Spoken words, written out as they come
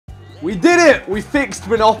We did it! We fixed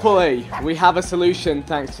Monopoly! We have a solution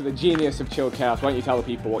thanks to the genius of Chill Chaos. Why don't you tell the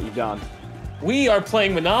people what you've done? We are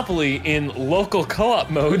playing Monopoly in local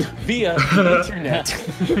co-op mode via the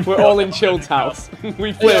internet. We're all in Chill's house.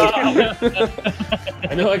 We flew.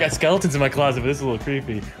 I know I got skeletons in my closet, but this is a little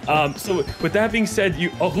creepy. So with that being said,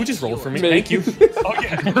 who just rolled for me? Thank you. Oh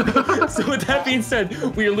yeah. So with that being said,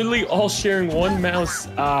 we are literally all sharing one mouse.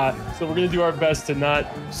 So we're gonna do our best to not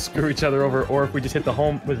screw each other over, or if we just hit the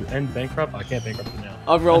home with end bankrupt. I can't bankrupt now.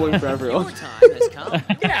 I'm rolling for everyone. Your time has come.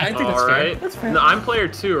 Yeah, I think that's fair. That's fair. No, I'm player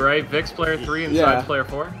 2, right? Vic's player 3 and Side's player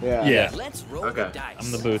 4? Yeah. Let's roll Okay. the dice.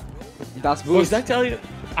 I'm the booth. That's Well, boost. does that tell you?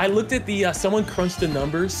 I looked at the, someone crunched the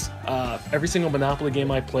numbers. Every single Monopoly game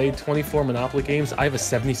I played, 24 Monopoly games, I have a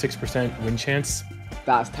 76% win chance.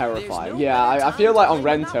 That's terrifying. Yeah, I feel like on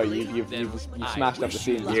Rento, you've smashed up the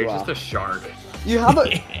scenes as You're well. just a shark. You have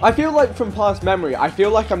a. I feel like from past memory, I feel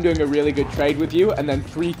like I'm doing a really good trade with you, and then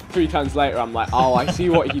three turns later, I'm like, oh, I see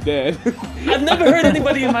what you did. I've never hurt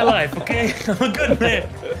anybody in my life, okay? I'm a good man.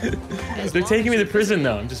 They're taking me to prison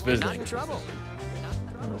though, I'm just Not in visiting. trouble.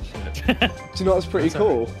 Do you know what's pretty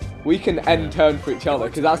cool? We can end turn for each other,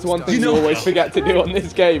 because that's the one thing you always forget to do on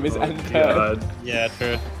this game is end turn. Yeah,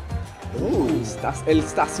 true. Ooh, El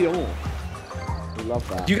Station. We love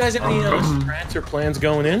that. Do you guys have any strats or plans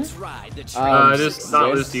going in? Ride the train. Just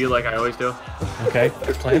not lose to you like I always do. Okay,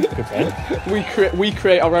 good plan, good plan. We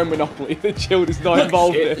create our own Monopoly. The Chill is not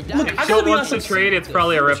involved in. Look, I If gotta Chill be wants honest. to trade, it's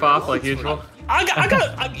probably a rip-off like usual.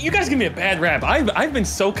 You guys give me a bad rap. I've been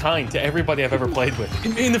so kind to everybody I've ever played with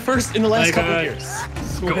in the last couple of years.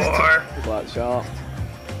 Score! Black Shark.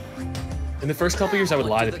 In the first couple of years, I would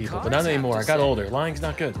lie to people, but not anymore. I got older. Lying's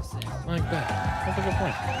not good. Lying's bad. That's a good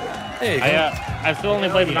point. There you go. I've still only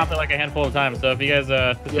played Monopoly like a handful of times, so if you guys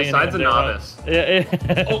Yeah, Side's a novice.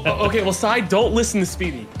 Okay, well, Side, don't listen to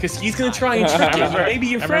Speedy, because he's gonna try and trick you. Maybe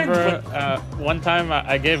your I friend. remember one time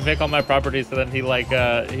I gave Vic all my properties, so then he was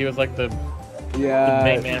like the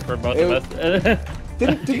main man for both of us.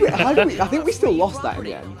 Did we? How did we? I think we still lost that in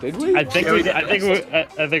the end. Did we? I think we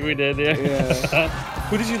did. Yeah.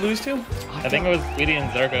 Who did you lose to? I think it was Speedy and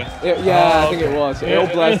Zerka. Yeah, I think it was. It all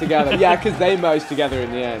blurs together. Yeah, because they merged together in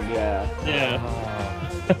the end. Yeah.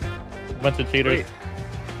 Yeah. Bunch of cheaters.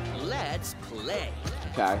 Let's play.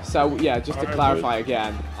 Okay, so yeah, just to clarify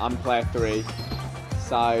again, I'm player 3,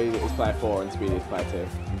 Side is player 4, and Speedy is player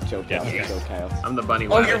 2. Chill Chaos is Chill Chaos. I'm the bunny Oh,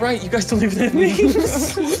 wagon. you're right. You guys don't even have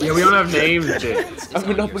names. Yeah, we don't have names, dude. A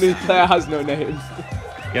Monopoly player has no names.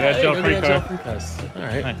 Get that Joe free card. All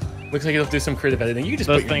right. Nice. Looks like you'll do some creative editing. You can just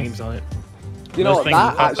Those put your things- names on it. You know Those what? things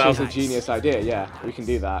That pop actually is a out. genius idea. Yeah, we can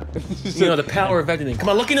do that. You know, the power of editing. Come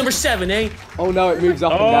on, lucky number 7, eh? Oh no, it moves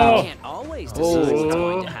up and Oh. down. Can't always decide what's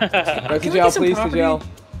going to happen. Go to Can I jail, get some please. To property? jail.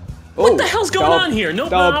 What Oh, the hell's going on here? No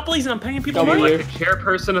dub. monopolies and I'm paying people W. money? Like the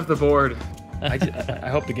chairperson of the board. I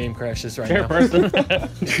hope the game crashes right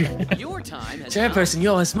Chairperson. Your time has Chairperson, you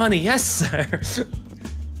owe us money. Yes, sir.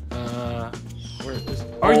 Where is...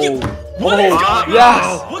 Are you... What is going on?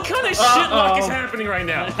 Yes! What kind of shitluck is happening right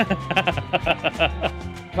now?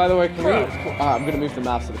 By the way, can we? I'm gonna move the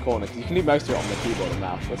mouse to the corner because you can do most of it on the keyboard and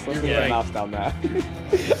mouse. Let's move the mouse down there.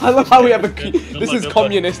 I love how we have a. This is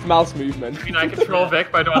communist mouse movement. Can I control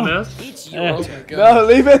Vic by doing this? It's your turn. No,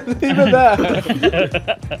 leave it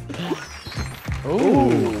there.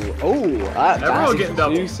 Ooh, that's Everyone getting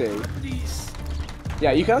double. juicy.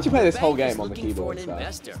 Yeah, you can actually play this whole Bank is game on the looking for keyboard. an So.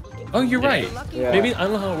 investor. Oh, you're right. Yeah. Maybe, I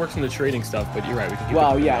don't know how it works in the trading stuff, but you're right. We can keep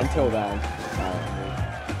Well, it. yeah, until then.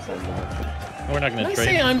 We're not Can gonna I say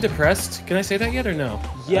trade. I'm depressed? Can I say that yet or no?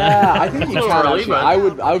 Yeah, I think you It's can early, actually.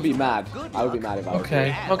 but- I would be mad. I would be mad if I was.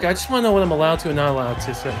 Okay. Okay, I just want to know what I'm allowed to and not allowed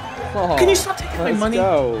to say. Oh, Can you stop taking my let's money?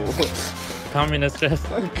 Go. Communist chest.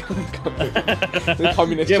 The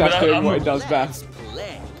communist Yeah, but chest doing I'm- what it does best.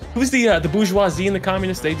 Play. Who's the bourgeoisie and the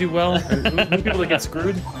communists? They do well. And who's the people that get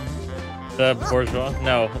screwed? The bourgeois.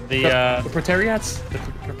 No, the The proletariats?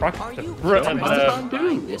 Are you Bro,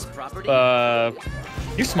 buying this property?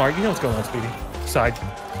 You're smart. You know what's going on, Speedy. Side.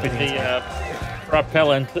 Speedy. the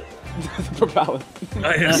propellant. The propellant.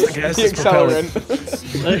 Yes, I guess. The it's propellant.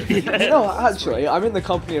 accelerant. You know, actually, I'm in the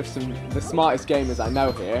company of the smartest gamers I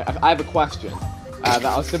know here. I have a question that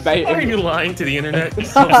I was debating. Are you lying to the internet?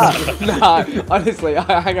 Nah, honestly,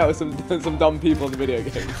 I hang out with some dumb people in the video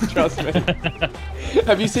games. Trust me.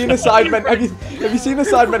 Have you seen the Sidemen? Have you seen the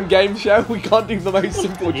Sidemen game show? We can't do the most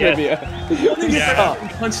simple Yeah. trivia. Yeah. I'm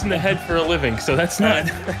punched in the head for a living, so that's not.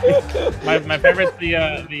 my favorite's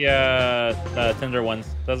the Tinder ones.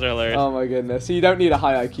 Those are hilarious. Oh my goodness. So you don't need a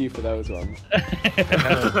high IQ for those ones. How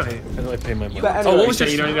do I pay my money? But anyway, Oh, what was So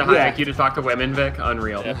your you don't need a high Yeah. IQ to talk to women, Vic?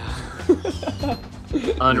 Unreal. Yeah.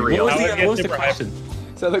 What Unreal. was I would the, get what was the super hyped. question?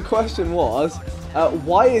 So the question was,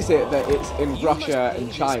 why is it that it's in Russia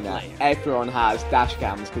and China, everyone has dash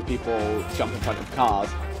cams because people jump in front of cars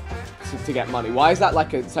to get money? Why is that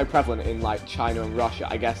like so prevalent in like China and Russia?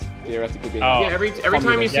 I guess theoretically being. Yeah, every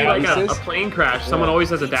time you see like a plane crash, someone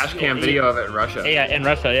always has a dash cam video of it in Russia. Yeah, in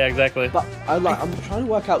Russia, yeah, exactly. But I'm trying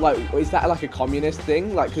to work out like, is that like a communist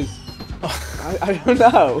thing? Like, because I don't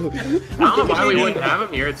know. I don't know why we wouldn't have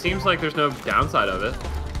them here. It seems like there's no downside of it.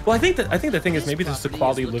 Well, I think the thing is maybe just the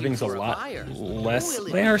quality of living's a lot less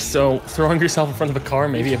there, so throwing yourself in front of a car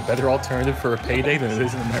may be a better alternative for a payday than it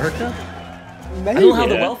is in America. Maybe. I don't know how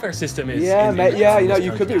the welfare system is. Yeah, you know,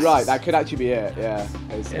 you could be right. That could actually be it. Yeah.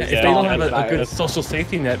 If they don't have a good social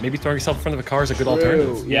safety net, maybe throwing yourself in front of a car is a good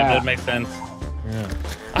alternative. Yeah, that makes sense. Yeah.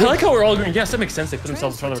 I like how we're all agreeing. Yes, that makes sense. They put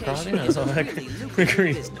themselves in front of a car. Yeah, so we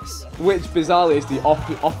agree. Which bizarrely is the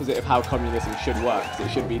opposite of how communism should work. So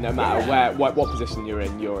it should be no matter what position you're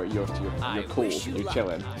in, you're cool, you're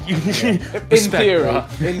chilling.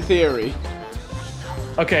 In theory.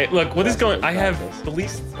 Okay, look, what is going? I have the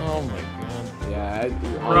least. Oh my god. Yeah.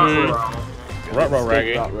 Ruh-roh,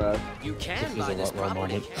 Raggy. You can buy this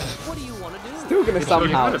property. What do you want to do? Still gonna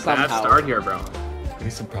somehow. Bad start here, bro. Give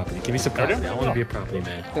me some property. Give me some property. I want to be a property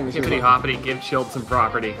man. Hippity hoppity, give Shield some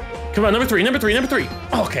property. Come on, number three.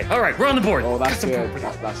 Okay, all right, we're on the board. Oh, that's good.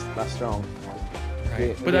 That's strong.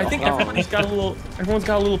 Right. But I think everyone's got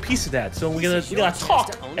a little piece of that. So we gotta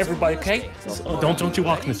talk, everybody. Okay? So don't you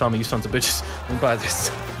walk in this on me, you sons of bitches. Don't buy this.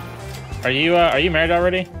 Are you married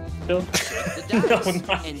already? Still? No,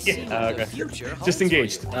 not yet. Okay. Just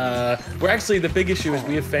engaged. We're actually, the big issue is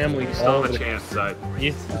we have family all Still over have a the chance, side.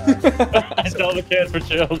 I still have a chance for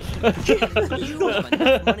Shield.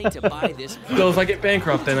 So if I get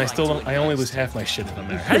bankrupt, then I only lose half my shit if I'm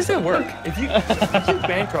married. How does that work? If you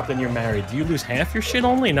bankrupt and you're married, do you lose half your shit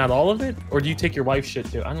only, not all of it? Or do you take your wife's shit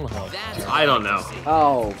too? I don't know how. I don't know.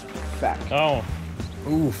 Oh, fuck. Oh.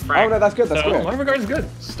 Oof. Oh no, that's good. That's good. Marvin Garden's good.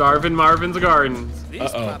 Starvin' Marvin's Gardens.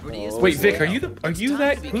 Wait, Vic, are you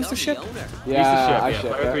that? Who's the ship? Yeah, I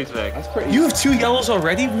Player ship. three's Vic. That's pretty. You have 2 yellows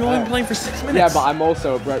already? We've only been playing for 6 minutes. Yeah, but I'm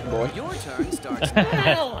also a broke boy. Your turn starts.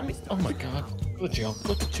 Oh my god. Go to jail.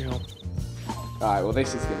 Go to jail. Alright, well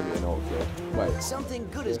this is gonna be an awkward. Wait. Something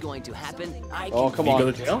good is going to happen. Oh, come You on.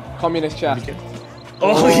 go to jail? Communist chest.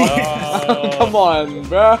 Oh, yeah. Come on,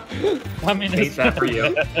 bro. I mean, Hate that for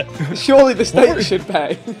you. Surely the state should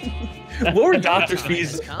pay. What were doctor's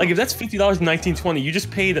fees? Like, if that's $50 in 1920, you just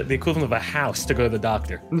paid the equivalent of a house to go to the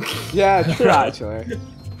doctor. Yeah, true, actually.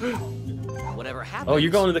 Whatever happens. Oh, you're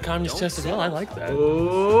going to the communist chest as well? I like that.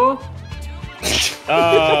 Ooh.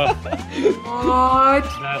 What?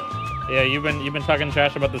 Yeah, you've been talking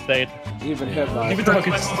trash about the state. You've been hit by. You've been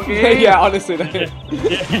talking. Yeah, honestly,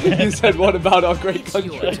 you said what about our great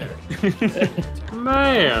country?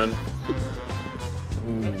 Man.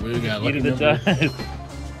 Ooh, we got lucky Needed the number.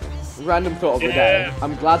 time. Random thought of the day.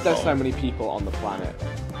 I'm glad there's so many people on the planet.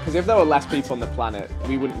 Because if there were less people on the planet,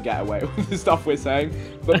 we wouldn't get away with the stuff we're saying.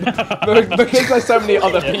 But because there's so many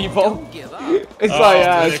other people, it's like,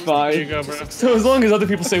 yeah, it's There you fine. go, bro. So as long as other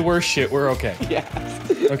people say worse shit, we're okay. Yeah.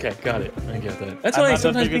 Okay, got it. I get that. That's I'm why I not the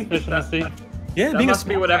sometimes biggest think. fish in the sea. Yeah, That being must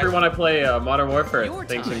be what everyone I play Modern Warfare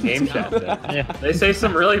thinks in game chat. Yeah. They say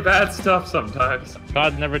some really bad stuff sometimes.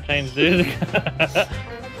 God never changed, dude.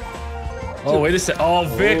 Oh, wait a sec. Oh,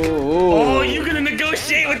 Vic. Ooh. Oh, you gonna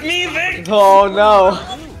negotiate with me, Vic? Oh no.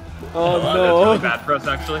 Oh That's really no. bad for us,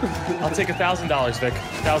 actually. I'll take $1,000, Vic.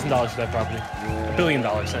 $1,000 for that property. $1 billion,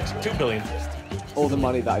 actually. $2 billion. All the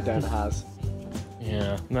money that I don't has.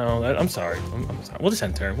 Yeah. No, I'm sorry. I'm sorry. We'll just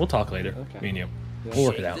end turn. We'll talk later. Okay. Me and you. We'll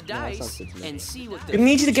work it The out. sounds dice good to me. and see what I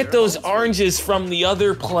need you to get those oranges from the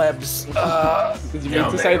other plebs. Did you mean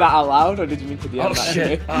to say that out loud, or did you mean to DM Oh that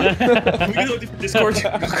shit. to We go to Discord. me?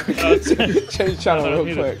 Change channel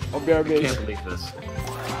real quick. I'll be I RB. can't believe this.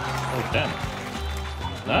 Oh, damn.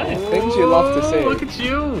 Nice. Things you love to Oh, look see. at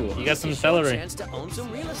you. You got some celery. chance to own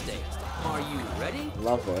some real estate. Are you ready?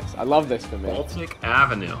 Love this. I love this for me. Baltic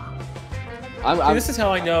Avenue. I'm This is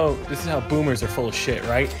how I know. This is how boomers are full of shit,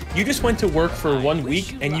 right? You just went to work for 1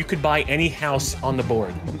 week and you could buy any house on the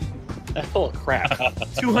board. That's full of crap.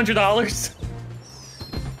 $200?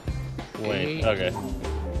 Wait, okay.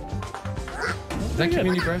 Is that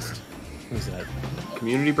community breast? Who's that?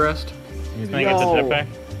 Community breast. Can I get the No. jetpack?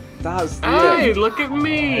 That's Hey, it. look at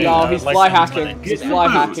me. No, he's like fly some hacking. money. He's fly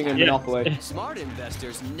hacking in Yeah. Monopoly. Smart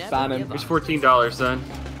investors never Ban him. give Here's up. $14, son.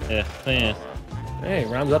 Yeah, yeah. Hey,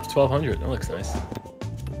 rounds up to 1,200. That looks nice. Then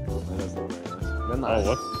Oh, that's-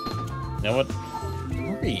 what? You know what?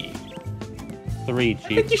 3. 3 I cheap.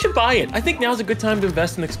 think you should buy it. I think now's a good time to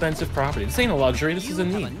invest in expensive property. This ain't a luxury. This is a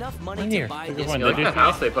need. Right here. I like that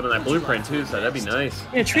house they put in that blueprint too, so that'd be nice.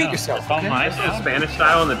 Yeah, treat yourself. Don't mind. Spanish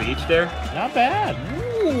style on the beach there. Not bad.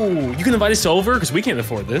 Ooh, you can invite us over because we can't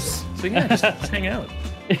afford this. So yeah, just hang out.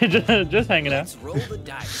 just hanging out.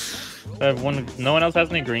 No one else has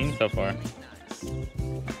any green so far.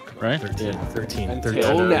 Right? 13.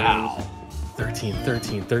 Until now. 13.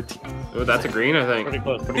 Oh, that's a green, I think. Pretty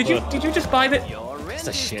close. Pretty close. Did you just buy that? That's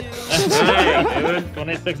a shit. Hey, dude.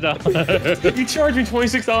 $26. You charge me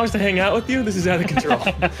 $26 to hang out with you? This is out of control.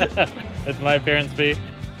 That's my appearance fee.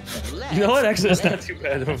 You know what? Actually, that's not too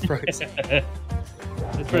bad of a price. It's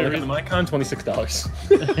pretty For the reasonable. Micon,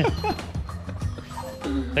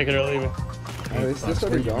 $26. Take it or leave it. Oh, is this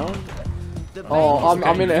already gone? Oh,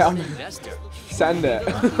 I'm in it. Send it.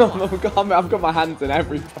 I've got my hands in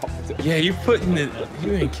every property. Yeah, you're putting it.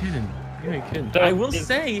 You ain't kidding. I will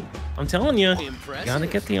say, I'm telling you, gotta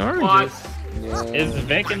get the oranges. Yeah. Is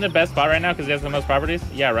Vic in the best spot right now because he has the most properties?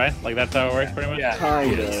 Yeah, right? Like that's how it works pretty much? Yeah.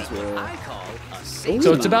 Kind of.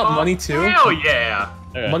 So it's about money too. Hell yeah.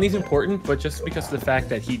 Okay. Money's important, but just because of the fact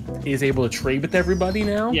that he is able to trade with everybody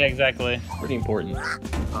now, Yeah, exactly. pretty important.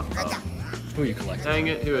 Who are you collecting? Dang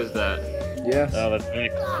it, who is that? Yes. Oh, that's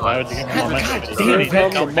Vic. Why would you give him all my money? Here Vic,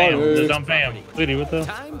 comes don't the pay him. money. Just don't pay him. Sweetie, what the?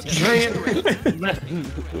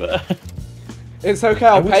 It's okay,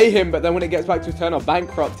 I'll pay him, but then when it gets back to return, I'll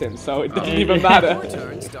bankrupt him, so it doesn't even matter. Boys,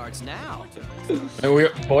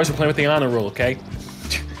 we're playing with the honor rule, okay?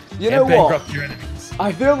 You know Can't what? bankrupt your enemies.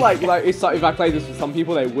 I feel like it's like if I played this with some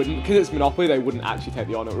people, they wouldn't, because it's Monopoly, they wouldn't actually take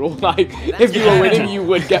the honor rule. Like, if you were winning, you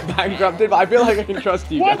would get bankrupted, but I feel like I can trust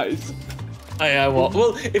you guys.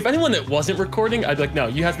 Well, if anyone that wasn't recording, I'd be like, no,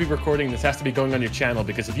 you have to be recording. This has to be going on your channel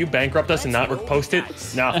because if you bankrupt us and not post it,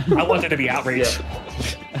 no, I want there to be outrage.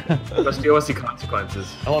 Let's deal with the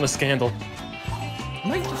consequences. I want a scandal.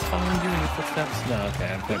 Am I just following you in your footsteps? No,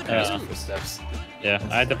 okay, I'm gonna pass your footsteps. Yeah,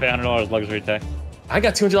 I had to pay $100 luxury tax. I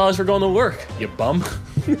got $200 for going to work, you bum.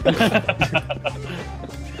 Yeah,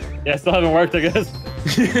 I still haven't worked, I guess.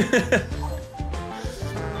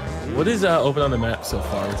 What is open on the map so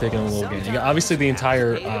far? We're taking a little game. You got obviously the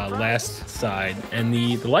entire last side, and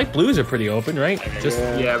the light blues are pretty open, right?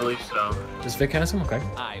 Yeah, I believe so. Just Vic has them? Okay.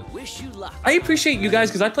 I wish you luck. I appreciate you guys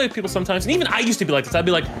because I play with people sometimes, and even I used to be like this. I'd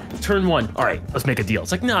be like, turn 1. All right, let's make a deal.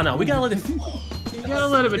 It's like, no, we gotta let it. You gotta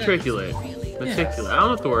let it matriculate. Matriculate. I don't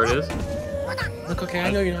know what the word is. Look, okay, I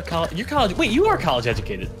know you're not college. You're college. Wait, you are college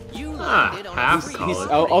educated. Half college.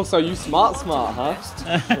 Also, you smart, huh?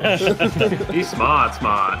 He's smart.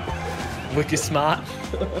 Wicked smart.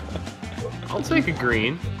 I'll take a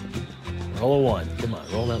green. Roll a 1. Come on,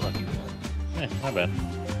 roll that lucky 1. Not bad.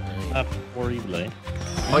 Not horribly.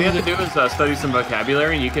 All you have to do is study some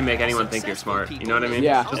vocabulary, and you can make anyone think you're smart. You know what I mean?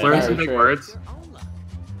 Yeah. Just learn some big words.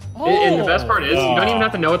 And the best part is, you don't even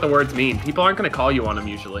have to know what the words mean. People aren't going to call you on them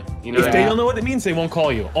usually. You know If what I they mean? don't know what it means, they won't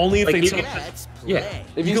call you. Only if Like, they you say. can- Yeah.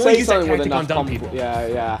 If You you can only say use that something with tactic on enough dumb people.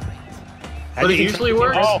 Yeah. But it usually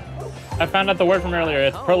works. Oh, I found out the word from earlier.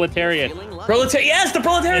 It's proletariat. Proletariat. Yes, the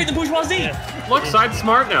proletariat, the bourgeoisie. Look, side's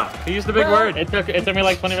smart now. He used the big word. It took me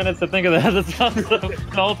like 20 minutes to think of that.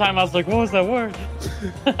 The whole time I was like, what was that word?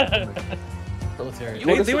 Proletariat.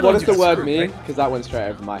 What does the word mean? Because that went straight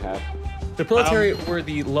over my head. The proletariat were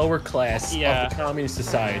the lower class Yeah. of the communist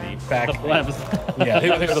society back. The plebs. Yeah, they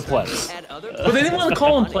were the plebs. But they didn't want to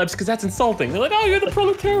call them plebs because that's insulting. They're like, oh, you're the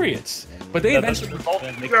proletariats. But they eventually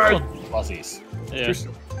revolted and they called them bourgeoisies. Yeah.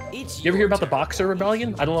 You ever hear about the Boxer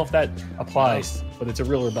Rebellion? I don't know if that applies, but it's a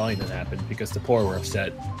real rebellion that happened because the poor were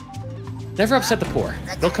upset. Never upset the poor.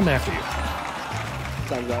 They'll come after you.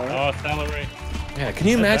 Sounds about right. Oh, celery. Yeah, can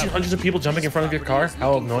you imagine hundreds of people jumping in front of your car?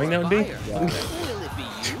 How annoying that would be?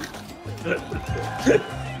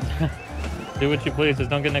 Do what you please.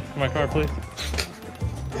 Just don't get next to my car, please.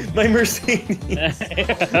 My Mercedes.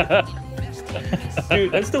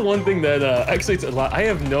 Dude, that's the one thing that actually it's a lot. I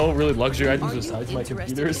have no really luxury items besides my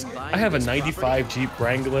computers. I have a '95 Jeep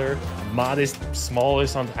Wrangler, modest,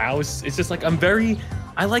 smallest on the house. It's just like I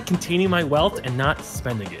like containing my wealth and not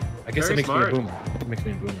spending it. I guess Very it makes smart. me a boomer. It makes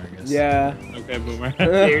me a boomer, I guess. Yeah. Okay, boomer.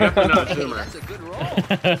 Yeah, you're definitely not a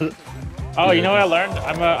zoomer. Oh, you know what I learned?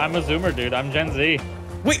 I'm a zoomer, dude. I'm Gen Z.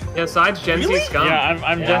 Wait, Yeah, side's Gen Really? Z scum. Yeah,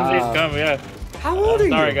 I'm Gen Z scum. Yeah. how old are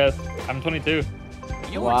you? Sorry, guys. I'm 22.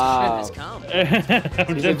 Wow.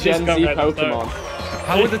 I'm He's a Gen Z Pokemon.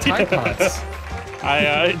 How are the Tide Pods?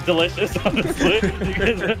 Delicious, honestly. You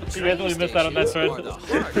guys really missed out on that trend.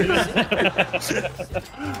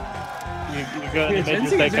 you go and make your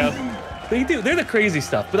steakhouse. They do. They're the crazy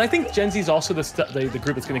stuff. But I think Gen Z is also the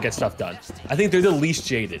group that's going to get stuff done. I think they're the least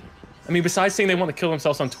jaded. I mean, besides saying they want to kill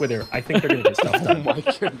themselves on Twitter, I think they're gonna get stuff Oh done. my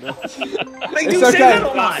goodness. They It's do say okay. that a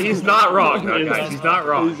lot. He's not wrong, though, guys. He's not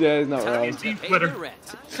wrong. Yeah, he's not wrong. Team Twitter.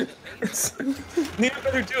 Need a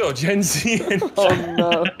better duo, Gen Z and Oh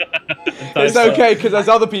no. It's okay, because there's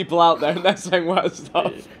other people out there and they're saying worse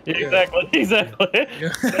stuff. Exactly.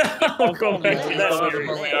 I'll go back to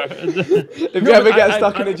that. If you ever get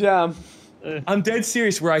stuck in a jam. I'm dead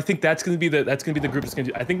serious. Where I think that's gonna be the group that's gonna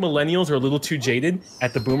do. I think millennials are a little too jaded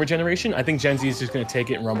at the boomer generation. I think Gen Z is just gonna take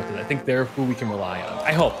it and run with it. I think they're who we can rely on.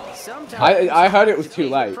 I hope. I heard it was too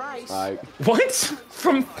late. Like What?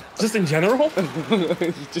 From just in general?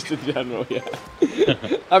 just in general, yeah.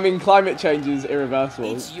 I mean, climate change is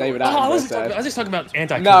irreversible. David Oh, I Attenborough was said. just talking about No,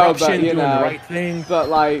 anti-corruption, but you doing know, the right thing. but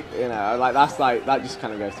like you know, like that's like that just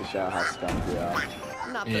kind of goes to show how scummed we are.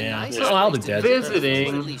 Yeah, well, I'll be dead.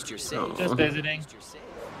 Visiting. Just visiting.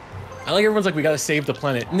 I like everyone's like, we gotta save the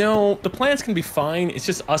planet. No, the planet's gonna be fine. It's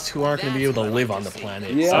just us who aren't gonna be able to live on the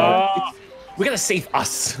planet. Yeah. So, we gotta save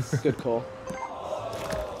us. Good call.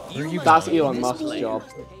 That's Elon Musk's job.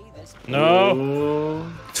 No.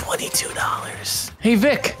 $22. Hey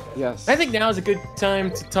Vic, Yes. I think now is a good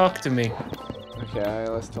time to talk to me. Okay,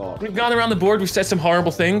 let's talk. We've gone around the board. We've said some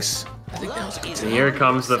horrible things. I think now's a good And here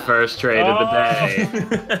comes the first trade of the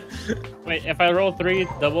day. Wait, if I roll 3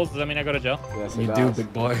 doubles, does that mean I go to jail? Yes, You it do, does.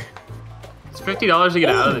 big boy. It's $50 to get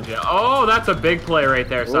out of the jail. Oh, that's a big play right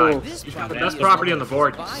there, Si. Ooh. You got the best property on the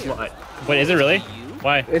board, you slut. Wait, is it really?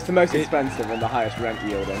 Why? It's the most expensive and the highest rent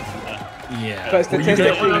yielding. Yeah. But Were you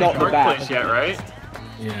statistically gonna- not the Park best. Place yet, right?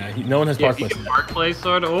 Yeah, no one has Yeah, Park if you Place. can Park Place,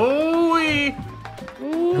 sort of. Oh,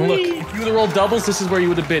 And look, if you would have rolled doubles, this is where you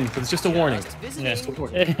would have been. But it's just a warning. Yeah.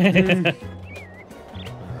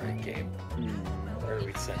 Alright, game. Where are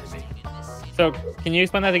we sending me? So, can you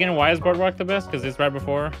explain that again? Why is Boardwalk the best? Because it's right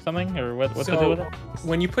before something? Or what's the deal with it?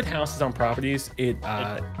 When you put houses on properties, it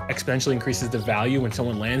exponentially increases the value when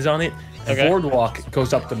someone lands on it. And Okay. Boardwalk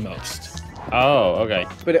goes up the most. Oh, okay.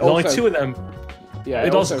 But it There's also, only 2 of them. yeah,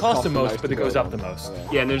 It also costs the the most, but to it goes build. up the most.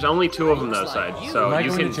 Yeah, and there's only 2 of them though, side. So Am I you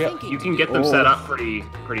going can to jail? you can get them set up pretty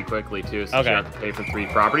quickly too, since Okay. you have to pay for 3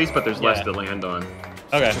 properties, but there's less Yeah. to land on.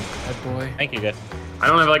 Okay. Bad boy. Thank you, guys. I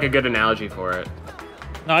don't have like a good analogy for it.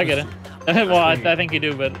 No, I get it. Well, I think you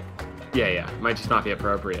do, but... Yeah, might just not be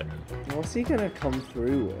appropriate. What's he gonna come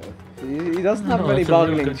through with? He doesn't have No, many it's a real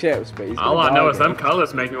bargaining good- chips, but he's All gonna I know is them bargain.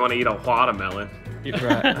 colors make me want to eat a watermelon. You're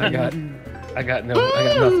right. I got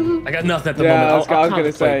nothing. I got nothing at the Yeah, moment. I was gonna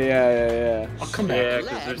contemplate. say, yeah. I'll come back.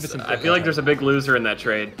 Yeah, because I feel like there's a big loser in that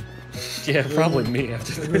trade. Yeah, probably me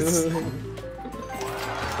after this.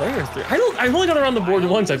 Player 3. I've only gone around the board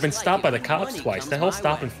once. I've been stopped by the cops twice. The hell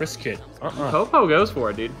stop and frisk kid. Popo goes for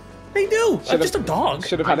it, dude. They do. I'm Should've- just a dog.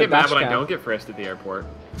 Should have I had a get mad dash when I cam. don't get frisked at the airport.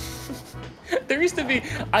 There used to be.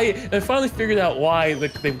 I finally figured out why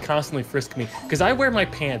they constantly frisk me. Because I wear my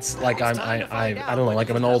pants like I don't know, like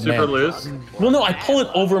I'm an old Super man. loose. Well, no, I pull it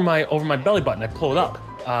over my belly button. I pull it up.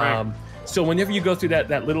 Right. So whenever you go through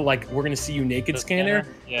that little like we're gonna see you naked scanner,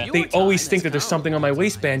 Yeah. they always think that there's something on my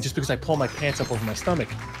waistband just because I pull my pants up over my stomach.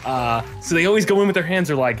 So they always go in with their hands.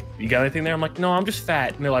 They're like, "You got anything there?" I'm like, "No, I'm just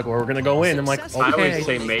fat." And they're like, "Well, we're gonna go in." I'm like, I always "Okay."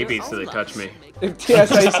 say maybe so they touch me. If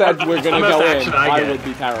TSA said we're gonna How much go in, action I I get? would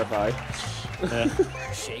be terrified.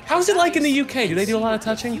 How's it like in the UK? Do they do a lot of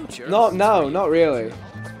touching? No, not really.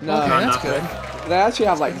 No, Okay, that's nothing. good. they actually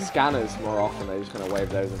have like scanners more often. They're just gonna wave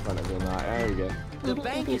those in front of you and like, there we go. The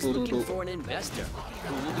bank is looking for an investor.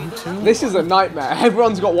 Who will be This is a nightmare.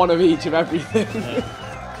 Everyone's got one of each of everything.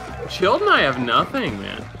 Chilled and I have nothing,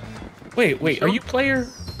 man. Wait, are you player?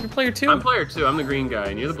 You're player 2? I'm player 2. I'm the green guy,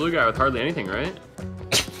 and you're the blue guy with hardly anything, right?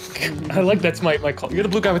 I like that's my call. You're the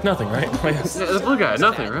blue guy with nothing, right? Yeah, the blue guy,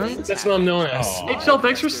 nothing, right? That's what I'm known as. Hey, Chill,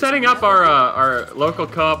 thanks for setting up our local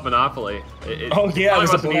co-op Monopoly. Oh, yeah, it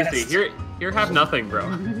was a wasn't blast. easy. Here, have nothing, bro.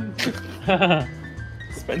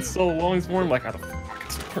 It's been so long. It's more like how the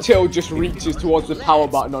fuck. Chill just reaches towards the power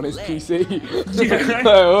button on his PC.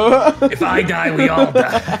 Yeah. If I die, we all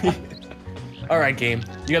die. All right, game.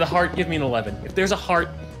 You got a heart. Give me an 11. If there's a heart,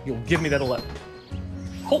 you'll give me that 11.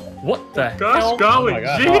 Oh, what the hell? Gosh golly, my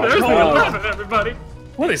God. gee, there's the Oh. 11, everybody.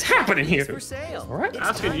 What is happening here? for sale? All right.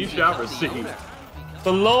 Asking you shall receive.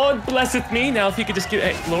 The Lord blesseth me. Now, if you could just give,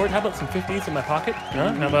 hey, Lord, how about some 50s in my pocket?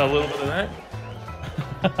 Huh? How about a little bit of that?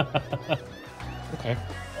 Okay.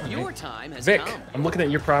 Your time has Vic, come. I'm looking at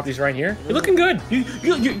your properties right here. You're looking good.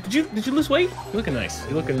 Did you lose weight? You're looking nice.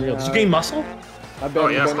 You're looking real. Did you gain muscle? I've been, Oh,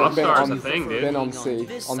 yeah, been, Club been Star's on, a thing, dude. Been on C.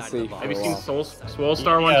 On C. Have you for a seen while. Swole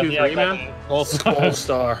Star 1, 2, 3, man? All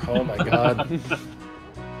star. Oh my god.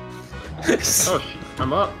 Oh,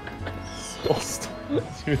 I'm up. All star.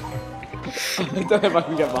 Dude. I don't know if I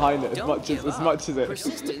can get behind it as much as it.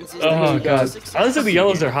 Persistence is Oh the key to god. success. Honestly, the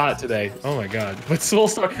yellows are hot today. Oh my god. But Swole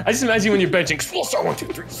Star, I just imagine when you're benching, Swole Star 1, 2,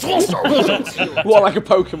 3, Swole Star 1, 2, 3. What, like a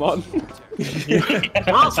Pokemon?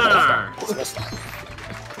 Small star. Small star.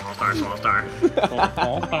 Small star.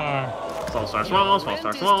 Small star. Small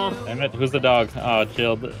star. Small. Damn it, who's the dog? Oh,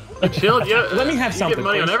 chilled. Chilled. Yeah. Let me have You something, get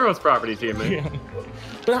money on please. everyone's property, team, man. Yeah.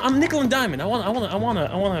 But I'm nickel and diamond. I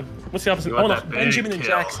wanna. What's the opposite? You I want wanna that big Benjamin and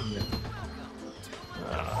kill. Jackson.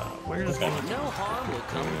 Where's No harm will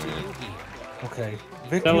come to you here. Okay.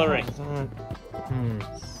 Celery.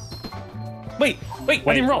 Wait, I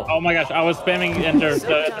didn't roll. Oh my gosh, I was spamming enter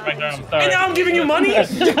to make sure. I'm sorry. And now I'm giving you money.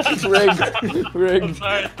 Rigged. Sorry,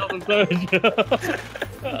 I'm sorry.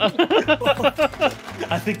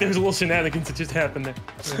 I think there's a little shenanigans that just happened there.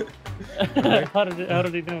 How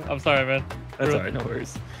did he do? I'm sorry, man. That's alright, no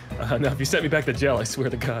worries. Now, if you set me back to jail, I swear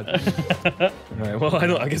to God. Alright, well,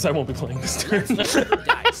 I guess I won't be playing this turn.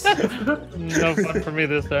 Dice. No fun for me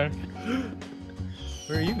this turn.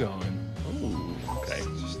 Where are you going? Ooh, okay.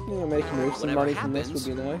 Yeah, make a move. Some Whatever money from this happens,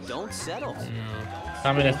 would be nice. don't settle.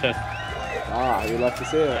 Communist chest. Ah, you'd love to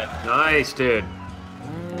see it. Nice, dude.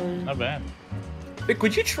 Not bad. Vic,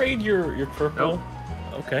 would you trade your purple?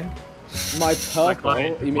 Nope. Okay. My purple?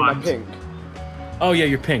 mine. You mean my Mine's- pink? Oh yeah,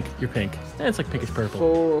 you're pink. You're pink. Eh, it's like pinkish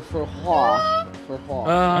purple. For what? For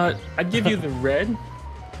what? I'd give you the red,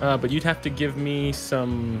 but you'd have to give me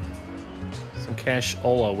some cash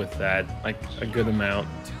Ola with that, like a good amount.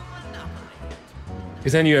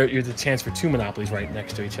 Because then you're the chance for 2 monopolies right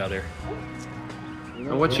next to each other.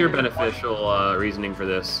 And what's your beneficial reasoning for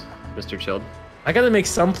this, Mr. Chilled? I gotta make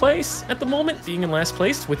some place at the moment, being in last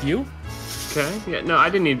place with you. Okay. Yeah. No, I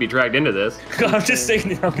didn't need to be dragged into this. I'm just saying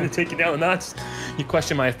that I'm gonna take you down a notch. You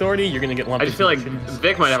question my authority, you're gonna get lumped. I just feel like into-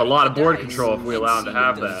 Vic might have a lot of board control if we allow him to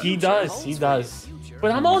have that. He does.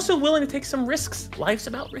 But I'm also willing to take some risks. Life's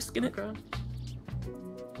about risking it.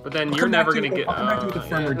 But then I'll you're come back never to gonna you- get. I'll come back to you with a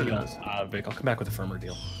firmer who deal, knows? Vic. I'll come back with a firmer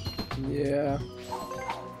deal. Yeah.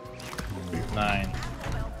 9.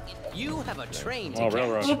 You have a train to Oh, catch.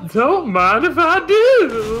 railroad. Don't mind if I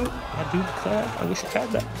do. I wish I had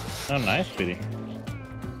that. Oh, nice, Speedy.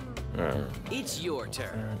 It's your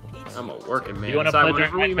turn. I'm a working man. You want to Simon, play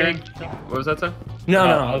whenever we during make. my turn? What was that, say? No,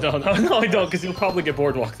 Oh, no, I don't, because you'll probably get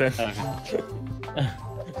boardwalk then.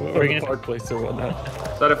 We're Or gonna- park place or whatnot.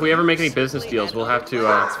 So that if we ever make any business deals, we'll have to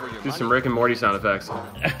do some Rick and Morty sound effects.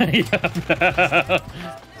 Yeah.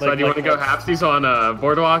 So do you want to go halfsies on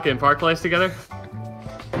Boardwalk and Park Place together?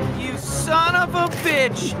 You son of a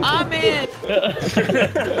bitch! I'm in!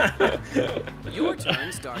 Your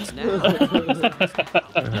turn starts now.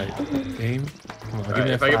 Alright, game. Come on, All right,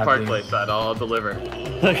 if I get Park Place side, I'll deliver.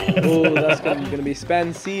 Oh, that's gonna be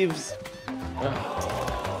expensive.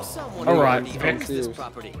 Someone Alright, already Vic. owns this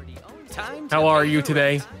property. Time to How are pay you the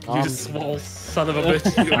today? rent. You small son of a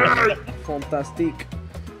bitch. Fantastic.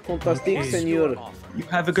 Fantastic, What's senor. your offer? You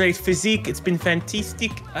have a great physique. It's been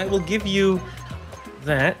fantastic. I will give you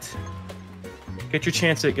that. Get your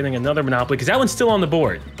chance at getting another monopoly, because that one's still on the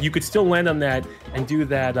board. You could still land on that and do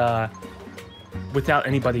that without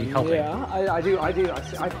anybody helping. Yeah, I do.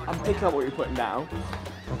 I'm picking up what you're putting down.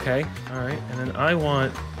 Okay. All right. And then I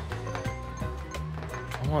want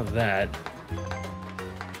that.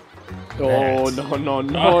 Oh, That.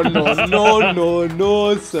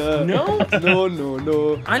 no, sir. No?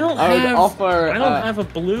 No. I don't I would have. offer, I don't have a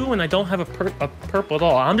blue, and I don't have a purple at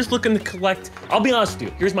all. I'm just looking to collect. I'll be honest with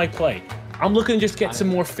you. Here's my play. I'm looking to just get some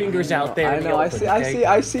more fingers out there. I in the know. I open, see. okay?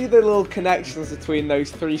 I see the little connections between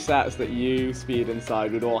those 3 sets that you, Speed,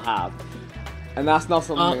 inside would all have, and that's not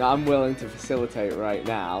something I'm willing to facilitate right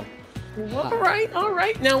now. All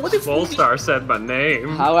right. Now, what if Full Star said my name.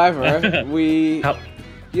 However, we. How-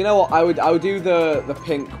 You know what? I would do the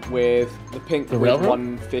pink with The railroad?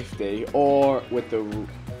 150 or with the.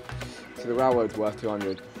 So the railroad's worth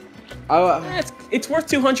 200. It's worth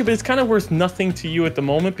 200, but it's kind of worth nothing to you at the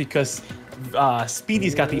moment because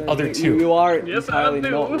Speedy's got the other 2. You are Yes, I entirely do.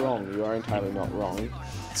 not wrong. You are entirely not wrong.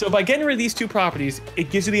 So by getting rid of these 2 properties, it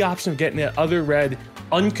gives you the option of getting the other red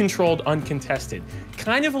uncontrolled, uncontested.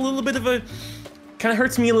 Kind of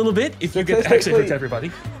hurts me a little bit if you get actually hurts everybody.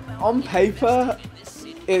 On paper,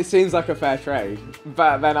 it seems like a fair trade,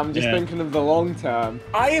 but then I'm just Yeah. thinking of the long term.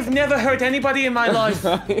 I have never hurt anybody in my life.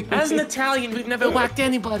 As an Italian, we've never whacked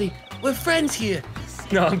anybody. We're friends here.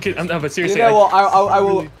 No, I'm kidding. No, but You seriously. know what?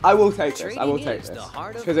 I will take this. I will Trading take is this the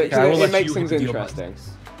heart of because it, Okay, I will let makes you things deal with interesting.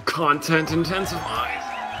 Content intensified.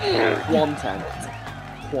 1 tent.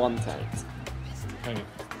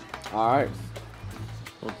 All right.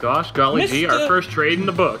 Well, gosh, golly gee, our first trade in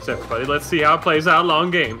the books, everybody. Let's see how it plays out.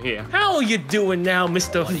 Long game here. How are you doing now,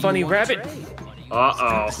 Mr. Funny Rabbit?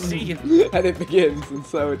 Uh-oh. See you. And it begins, and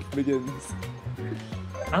so it begins.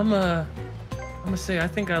 I'm gonna say I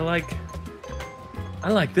think I like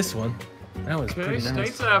this one. That was Okay, pretty nice.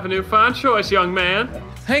 States Avenue. Fine choice, young man.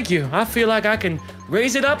 Thank you. I feel like I can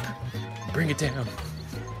raise it up, bring it down.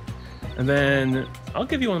 And then I'll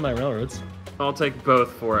give you one of my railroads. I'll take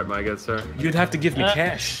both for it, my good sir. You'd have to give me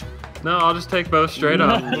cash. No, I'll just take both straight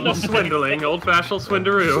up. A little swindling, old-fashioned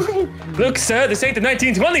swinderoo. Look, sir, this ain't the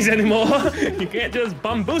 1920s anymore. You can't just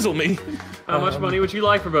bamboozle me. How much money would you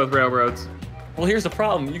like for both railroads? Well, here's the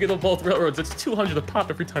problem. You get on both railroads, it's 200 a pop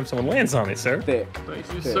every time someone lands on it, sir. Thick.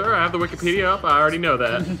 Thank you, sir. I have the Wikipedia up. I already know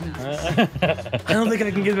that. I don't think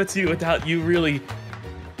I can give it to you without you really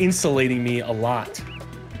insulating me a lot.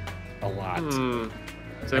 A lot.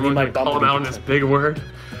 Is anyone gonna call him out on this big word?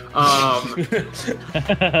 I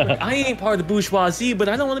ain't part of the bourgeoisie, but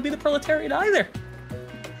I don't want to be the proletariat either.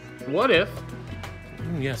 What if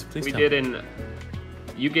Yes, please we tell did me.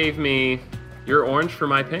 you gave me your orange for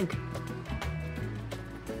my pink?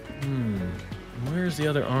 Where's the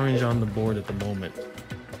other orange on the board at the moment?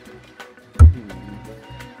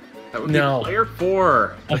 That would No. be player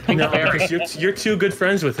 4. The pink No, berry. because you're too good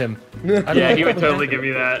friends with him. I don't Yeah, know he would what totally happened. give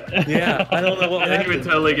me that. Yeah, I don't know what He would happened.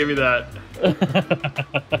 totally give me that.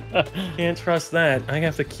 Can't trust that. I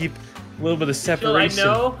have to keep a little bit of Phil, I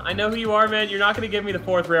separation. know who you are, man. You're not gonna give me the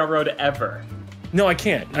 4th railroad ever. No, I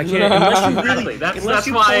can't. I can't. Unless you Exactly. really. That's unless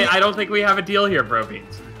you why pull- I don't think we have a deal here, bro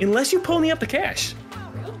beans. Unless you pony up the cash.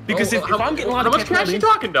 Because if I'm getting a lot how of much cash money, you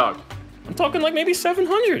talking, dog? I'm talking like maybe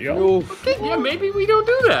 700, yo. Okay, yeah, maybe we don't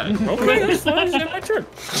do that. Okay, that's fine. It's my turn.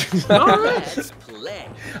 All right. Let's play.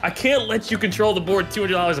 I can't let you control the board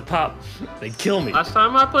 $200 a pop. They'd kill me. Last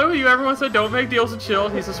time I played with you, everyone said don't make deals and chill.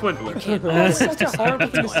 He's a swindler. That's such a horrible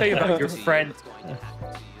thing to say about your friend.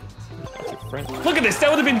 Look at this. That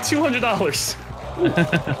would have been $200.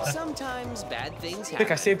 Sometimes bad things happen.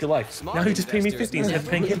 Vic, I saved your life. Now you just pay me 50 instead of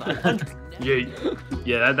paying him 100.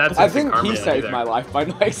 Yeah, that's. I instant think karma he right saved there. my life by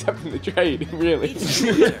not accepting the trade, really.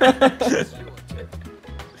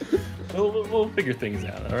 We'll figure things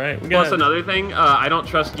out, all right? We Plus got another thing, I don't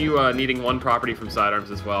trust you needing one property from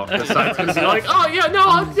Sidearms as well. Because Side's gonna be like, oh yeah, no,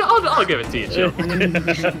 I'll give it to you, chill.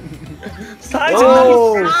 size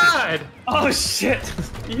Whoa. and God, Oh shit!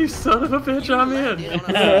 you son of a bitch, I'm in.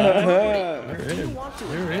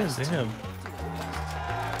 There is, damn.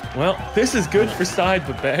 Well, this is good for Side,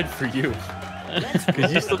 but bad for you.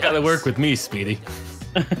 Because you still gotta work with me, Speedy.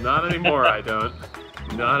 Not anymore, I don't.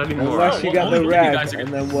 Not anymore. Unless you got Only the when you red, guys are and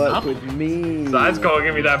gonna then work stop. with me. Side's gonna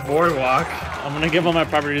give me that boardwalk. I'm gonna give all my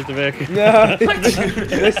properties to Vic. No,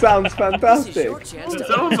 this sounds This is fantastic. your chance to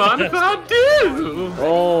So fun if I do.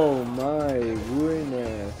 Oh my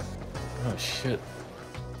goodness. Oh shit.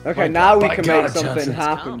 Okay, My now God, we by can God, make something Johnson.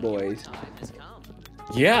 happen, boys. time has come.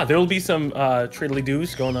 Yeah, there'll be some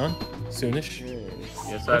triddly-doos going on soonish.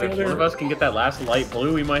 Yes, Side, if one of us can get that last light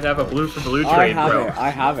blue, we might have a blue for blue I trade, have bro. it, I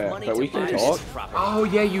have it, but we can talk. Oh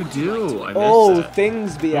yeah, you do. I missed Oh, that.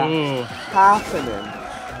 things be Ooh. happening.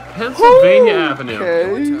 Pennsylvania Avenue.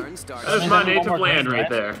 Okay. Turn starts. That is my native land right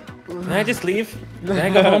there. Can I just leave? Can I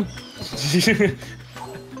go home?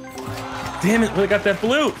 Damn it, we got that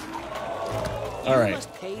blue! You Alright,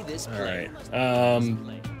 must pay this alright.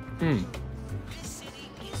 player.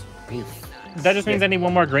 That just means I need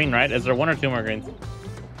one more green, right? Is there one or two more greens?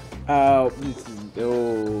 Oh.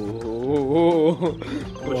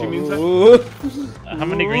 What you mean, How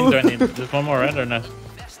many greens do I need? Just one more red or no?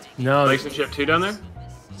 No, Relationship 2 down there?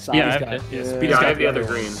 Yeah, I got have it. to. Yeah, Yeah. Speedy's Yeah, I got have the other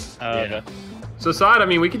green. Oh, okay. So Side, I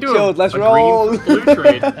mean, we could do Chilled, a let's green roll. for blue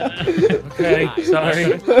trade. Okay, sorry.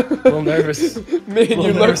 A little nervous. Me and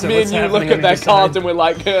you look, nervous at me what's and you look happening at on their either cards side. and we're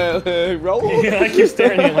like, roll. Yeah, I keep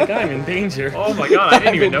staring at you like I'm in danger. Oh my god, I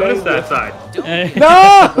didn't even notice that Side.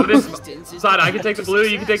 No! What is Side? I can take the blue,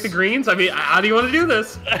 you can take the greens. I mean, how do you want to do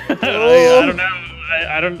this? I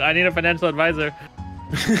don't know. I need a financial advisor.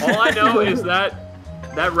 All I know is that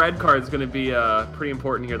that red card is going to be pretty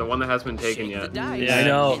important here, the one that hasn't been taken Shake the yet. dice Yeah, I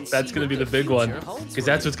know, and that's see gonna be what the big one. future holds Because for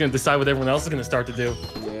that's what's gonna decide what everyone else is gonna start to do.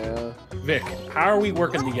 Yeah. Vic, how are we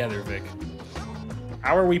working together, Vic?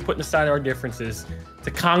 How are we putting aside our differences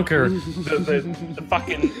to conquer the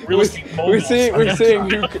fucking real estate We're moguls? seeing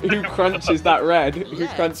who crunches that red. Who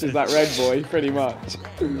crunches that red boy, pretty much.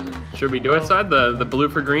 Should we do it, Side? The blue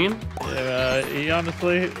for green? He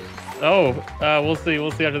honestly, We'll see. We'll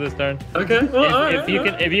see after this turn. Okay. Well, If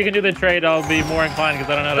you can do the trade, I'll be more inclined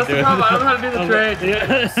because I don't know how to do it. I don't know how to do the trade.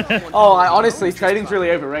 Yeah. Oh, honestly, trading's really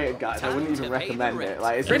overrated, guys. I wouldn't even recommend it.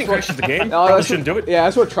 Like, it's Trading what, crashes the game. No, Probably shouldn't do it. Yeah,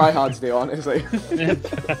 that's what tryhards do, honestly.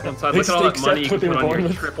 Sometimes look at all that money you can put on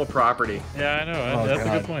your triple property. Yeah, I know. That's a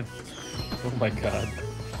good point. Oh my god.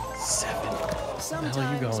 7. Sometimes Where the hell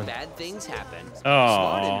are you going? bad things happen. Oh.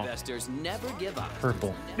 Smart investors never give up.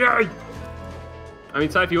 Purple. Yeah. I mean,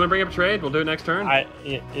 Si, if you want to bring up a trade, we'll do it next turn.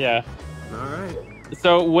 Yeah. All right.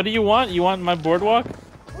 So what do you want? You want my boardwalk?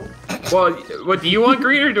 Well, what do you want,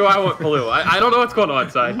 green, or do I want blue? I don't know what's going on,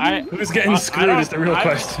 Si. Who's getting screwed is the real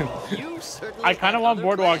question. I kind of want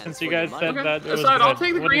boardwalk since you guys said that. It was Side, I'll good.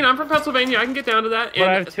 take the green. I'm from Pennsylvania. I can get down to that. But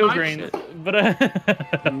I have 2 green. But All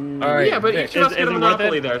right. yeah, but each of us is get a it worth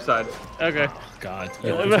monopoly it? there, Side. Okay. God.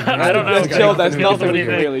 I don't know. Chill, there's nothing What do you you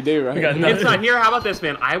can think? really do, right? We got nothing. Inside here, how about this,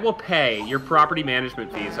 man? I will pay your property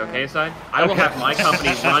management fees, okay, Side? I will have my company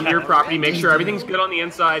run your property, make sure everything's good on the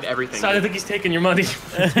inside, everything. So I think he's taking your money.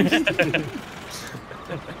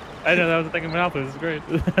 I know that was the thing of Monopoly. This is great.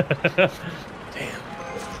 Damn.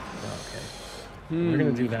 We're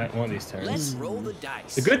gonna do that one of these turns. Let's roll the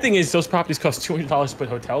dice. The good thing is those properties cost $200 to put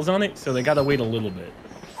hotels on it, so they gotta wait a little bit.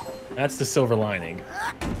 That's the silver lining.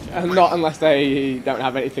 And not unless they don't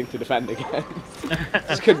have anything to defend against.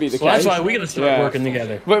 This could be the Well, case. that's why we gotta start working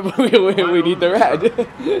together. But we need the red.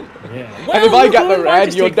 Yeah. And if I get the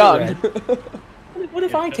red, you're done. What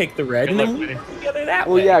if I take the red and then we work together that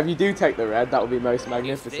Well, way? yeah, if you do take the red, that would be most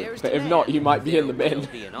magnificent. But if not, you might be in the bin.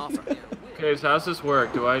 Okay, so how's this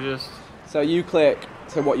work? Do I just... So you click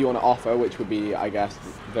to what you want to offer, which would be, I guess,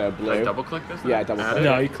 the blue. Like double click this? Yeah, double click.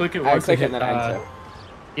 No, you click it And once. click it you and hit, then enter.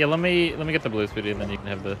 Yeah, let me get the blue speedy, and then you can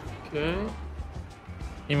have the. Okay.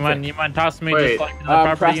 You mind tossing me Wait, just like the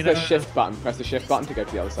property? Press You the know? shift button. Press the shift button to go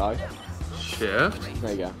to the other side. Shift.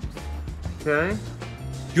 There you go. Okay.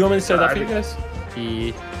 Do you want me to set that for you guys?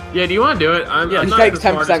 Yeah, do you want to do it? I'm Yeah, I'm he not takes the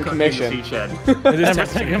smartest 10% cook in the commission. sea shed. It is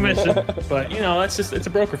 10% commission. But, you know, that's just, it's a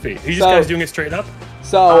broker fee. Are you just So- guys doing it straight up?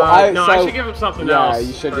 So No, so, I should give him something else. Yeah,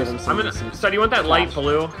 you should give him first. some. So do you want that light cash.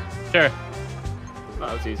 blue? Sure. Oh,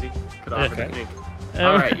 that was easy. Could offer Okay. the pink.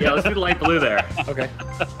 All right, yeah, let's do the light blue there. Okay.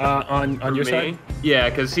 On your Me? side? Yeah,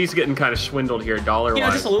 because he's getting kind of swindled here, dollar-wise.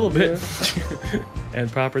 Yeah, just a little bit. And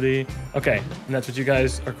property. Okay, and that's what you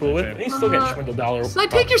guys are cool with? And he's still getting swindled dollar. So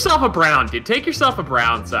take yourself a brown, dude. Take yourself a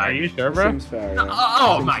brown Are side. you sure, bro? Seems fair. Yeah.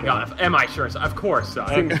 Oh Seems my fair. god, am I sure? Of course, son.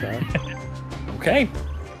 Seems fair. Okay.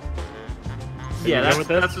 Yeah, good with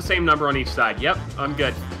this? that's the same number on each side. Yep, I'm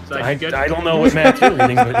good. Side, I you good? don't know what math you're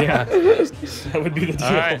reading, but yeah. That would be the deal.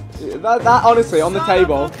 All right. That honestly on the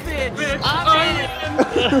table.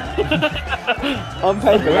 On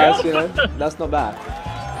paper, that's that's not bad.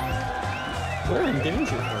 We're in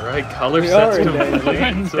danger. All right, color We sets are in danger.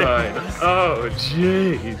 complete. Side. Oh,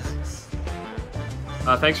 jeez.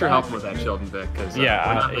 Thanks for helping with that, Sheldon Vic, because Yeah,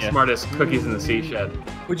 we're not the yeah. smartest cookies in the sea shed.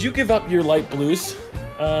 Would you give up your light blues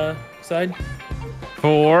side?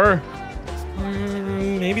 Four.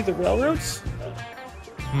 Maybe the railroads?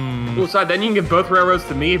 Cool side, then you can give both railroads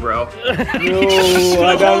to me, bro. No,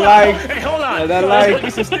 I don't like. Hey, hold on. I don't There's like-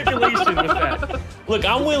 like some stipulation with that. Look,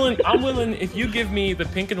 I'm willing. If you give me the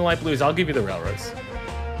pink and the light blues, I'll give you the railroads.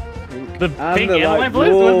 The And pink the and light light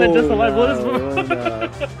blues? Wasn't it just the light blue? blues? No.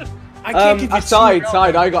 I can't give you Side, two I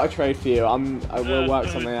railroads. got a trade for you. I will work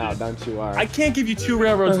something out. Don't you worry. I can't give you two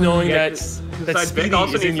railroads knowing Yeah, that Side, Vic Speedy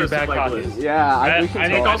also is in needs your us back to play pocket. blues. Yeah, we I can need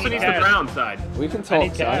Vic talk. also needs the cash. brown side. We can I need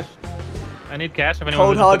talk, cash. side. I need cash. If anyone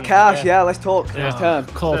Cold wants hard to- cash. Yeah, let's talk. Yeah. Next turn.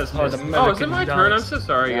 Cold Says- hard Oh, is it American my turn? I'm dollars. so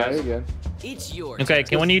sorry, Yeah, guys. you're good. It's yours. Okay,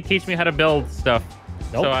 can you teach me how to build stuff?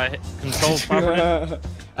 Nope. So I control property?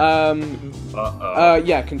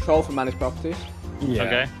 Yeah, control for managed properties, Yeah.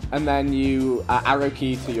 Okay. and then you arrow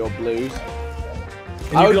key to your blues.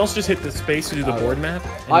 And I you would- can also just hit the space to do the board map.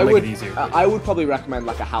 And I make would, it easier. I would probably recommend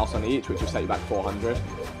like a house on each, which would set you back 400.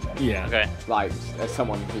 Yeah. Okay. Like as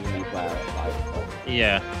someone who's a new player. Like.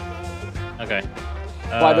 Yeah. Okay.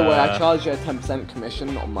 By the way, I charge you a 10%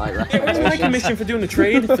 commission on my Hey, what's recommendation. my commission for doing the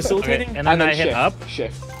trade, Okay. facilitating? And then I hit shift, up?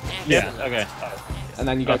 Shift, Yeah. Okay. and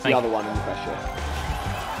then you go to the thank other one and you press shift.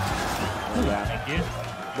 Oh, yeah, Thank you.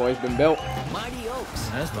 boy's been built. Mighty Oaks.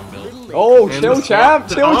 That's been built. Little Oh, And chill the champ,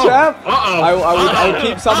 swap- chill Oh, champ. uh-oh. I would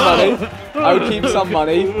keep some money. I would keep some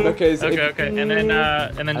money because. Okay, if, okay. And then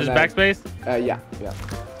just then- backspace? Yeah.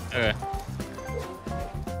 Okay.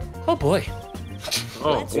 Oh boy.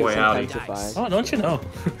 Oh It's boy, howdy. intensifying. Oh, don't you know?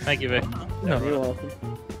 Thank you, Vic. You're welcome.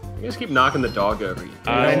 You just keep knocking the dog over you.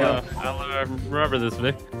 I know. I'll remember this,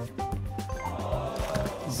 Vic.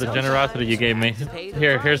 the generosity you gave me.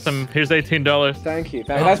 Here's $18. Thank you.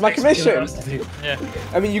 That's my commission. Yeah.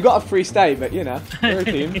 I mean, you got a free stay, but you know, we're a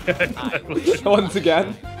team. Once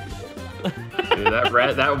again. Dude,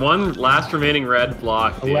 that one last remaining red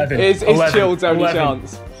block. Dude. 11. Is Chilled's only 11.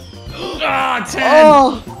 chance. Ah, 10!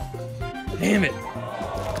 Oh! Damn it.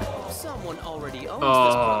 Someone already owns this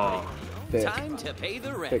Oh. property. Thick. Time to pay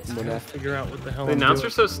the rent. Thick money. Figure out what the hell The I'm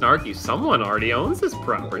announcer's so snarky. Someone already owns this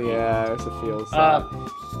property. Yeah, it's a feel doing. sad.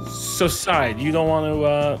 So, Side, you don't want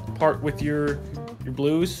to part with your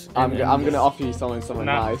blues? I'm gonna offer you something No.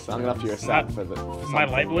 nice. I'm gonna offer you a set for my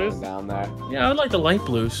light blues? down there. Yeah, I would like the light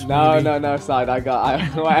blues. No, maybe. Side.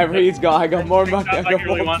 Whatever he's got, I got more money. I got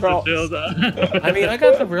really more wants to props. shield. I mean, I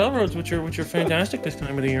got the railroads, which are fantastic this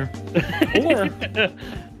time of the year.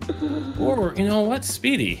 Or you know what,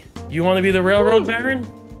 Speedy? You want to be the railroad baron?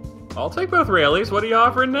 I'll take both Rayleighs. What are you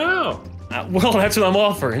offering now? Well, that's what I'm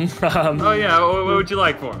offering. Oh yeah, what would you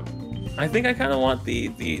like for them? I think I kind of want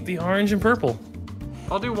the orange and purple.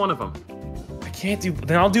 I'll do one of them. I can't do.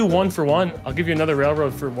 Then I'll do one for one. I'll give you another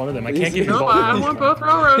railroad for one of them. I can't give you No, both. I want both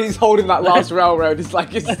railroads. He's holding that last railroad. It's like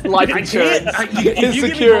his life I insurance. can't. His You give me both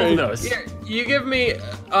security. of those. Here, you give me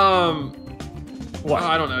What?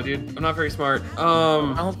 I don't know, dude. I'm not very smart.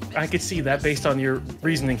 I could see that based on your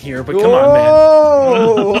reasoning here, but come on, man.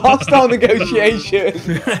 Whoa! Hostile negotiation.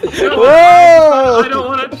 Whoa! I don't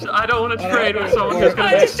want to trade with someone who's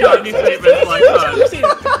gonna make shiny statements like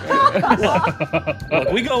that.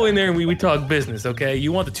 Look, we go in there and we talk business, okay?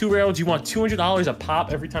 You want the two railroads, you want $200 a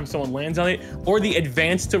pop every time someone lands on it, or the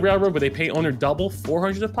advance to railroad where they pay owner double,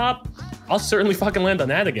 $400 a pop. I'll certainly fucking land on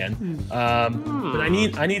that again. But I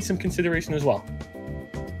need some consideration as well.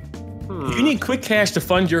 You need quick cash to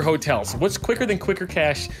fund your hotels. What's quicker than quicker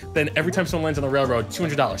cash than every time someone lands on the railroad?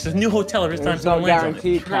 $200. There's a new hotel every time There's no someone lands on it.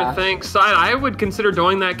 guaranteed cash. Thanks, Side. I would consider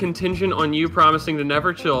doing that contingent on you promising to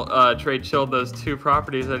never trade Chilled those two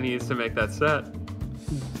properties that he needs to make that set.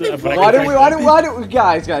 Why don't we,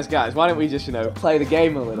 guys, why don't we just, play the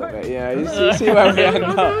game a little bit, you see where we end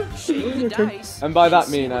up. Shake the dice. And by that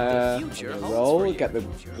See mean, what the future holds for roll, you. get the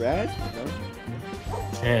red,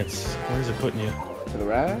 Chance. Where's it putting you? to the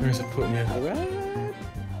red, Where's it putting you? the red.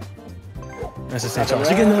 That's the same chance.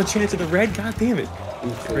 You get another chance at the red? God damn it.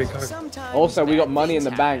 Great card. Sometimes Also, we got bad money in the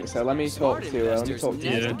things bank, happen. so let me talk to Smart Mr. investors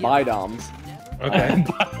never Bidams. Okay.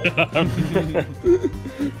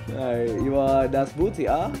 You are das Booty,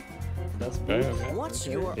 Das Booty. What's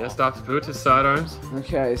your Yes, Dr. Boot, his sidearms.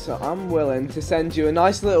 Okay, so I'm willing to send you a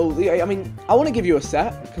nice little. I mean, I want to give you a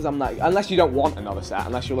set because I'm like, unless you don't want another set,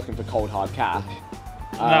 unless you're looking for cold hard cash.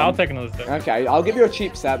 No, I'll take another step. Okay, I'll give you a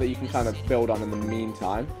cheap set that you can kind of build on in the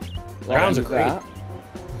meantime. Rounds are great.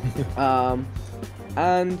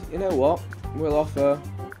 And you know what? We'll offer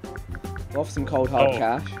some cold hard Oh.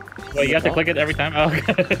 cash. Wait, you have to click it every time? Oh,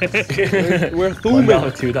 okay. We're $1,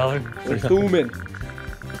 thumbing. $2. We're thumbing.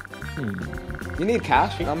 You need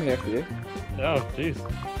cash? I'm here for you. Oh, jeez.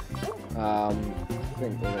 I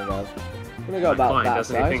think we're gonna go about Fine, that does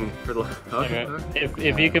size. anything for the. Okay. Okay.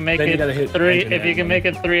 If you can make Then you it gotta hit three, enter if you can make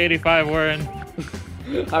it 385, we're in.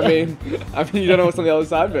 I mean, you don't know what's on the other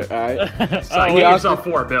side, but alright. So give we yourself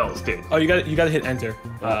 4 bills, dude. Oh, you got to hit enter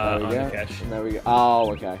There on we the go. cash. And there we go.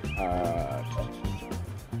 Oh, okay.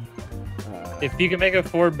 If you can make it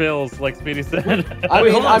 4 bills, like Speedy said. I Wait,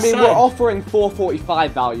 mean, hold on, we're son. offering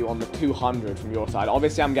 445 value on the 200 from your side.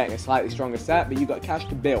 Obviously, I'm getting a slightly stronger set, but you got cash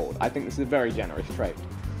to build. I think this is a very generous trade.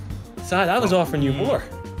 Side, I was offering you more.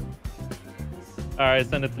 Alright,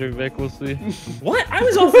 send it through, Vic. We'll see. What? I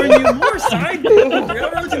was offering you more, Side.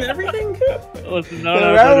 Railroads and everything. Listen, The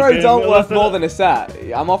railroads aren't worth more than a set.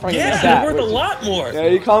 I'm offering him a Yeah, set. they're worth a which- lot more. Yeah,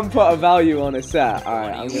 you can't put a value on a set.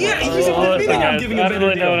 Alright, I'm gonna. Yeah, I'm he's gonna- admitting I'm giving a I better don't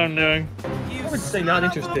really know deal. what I'm doing. I would say not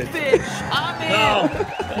interested. Bitch, I'm in.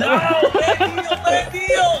 No, bad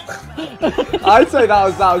deal. I'd say that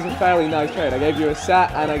was a fairly nice trade. I gave you a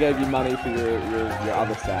set and I gave you money for your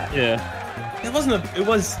other set. Yeah. It was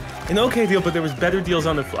an okay deal, but there was better deals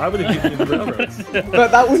on the floor. I would have given you the railroads.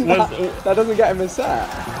 But that doesn't get him a set.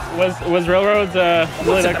 Was railroads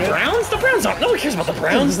really that The good? Browns? The Browns aren't. No one cares about the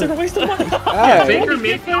Browns. They're a waste of money. Hey. Baker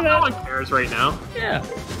Mayfield, no one cares right now. Yeah.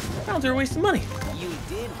 The Browns are a waste of money. You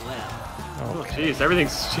did well. Oh, jeez,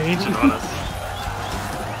 everything's changing on us.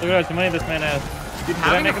 Look at how much money this man has. Dude, I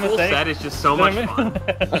having a make a full mistake? set is just so much fun.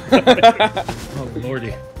 Oh,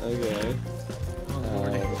 lordy. Okay.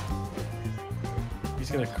 He's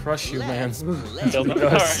going to crush you, man. Let's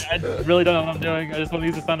Alright, I really don't know what I'm doing. I just want to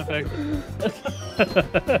use the sound effect.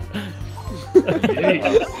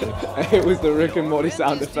 It was the Rick and Morty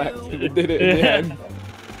sound effect. It did it in the end.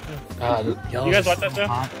 You guys watch that show?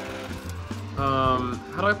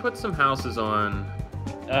 How do I put some houses on?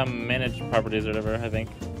 manage properties or whatever, I think.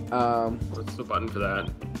 What's the button for that?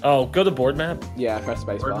 Oh, go to board map. Yeah, press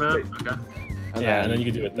space Board bar. map? Okay. And then you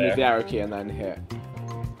can do it there. Move the arrow key and then hit.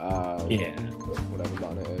 Yeah. Whatever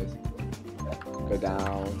button it is. Go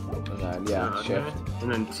down, and then shift.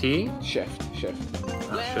 And then T. Shift. Shift.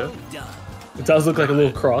 It does look like a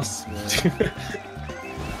little cross.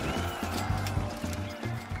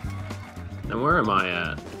 And where am I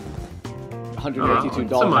at? $182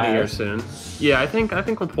 some money here soon. Yeah, I think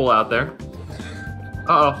we'll pull out there.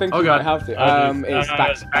 I think you might have to. It's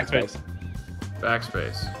backspace.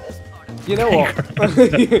 Backspace. You know what?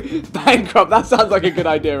 Bankrupt. That sounds like a good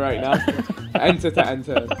idea right now. Enter to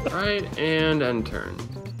enter. Right, and end turn.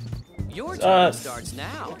 Your turn starts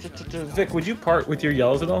now. Vic, would you part with your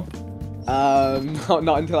yellows at all?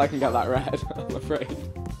 Not until I can get that red, I'm afraid.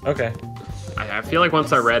 Okay. I feel like once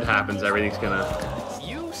that red happens, everything's gonna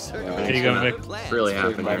Here you go, Vic. really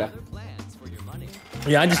happen here.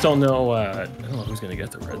 Yeah, I just don't know. I don't know who's gonna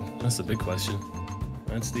get the red. That's the big question.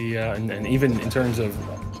 That's the and even in terms of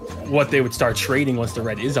what they would start trading once the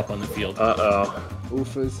red is up on the field.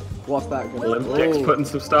 Oofers. What's that gonna do? Dick's putting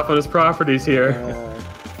some stuff on his properties here.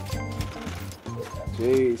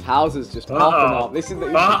 Jeez, houses just popping up. This is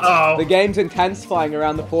the game's intensifying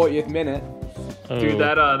around the 40th minute. Dude,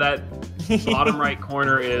 that bottom right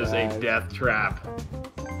corner is a death trap.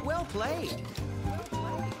 Well played.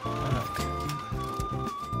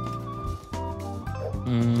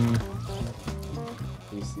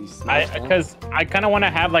 Because I kind of want to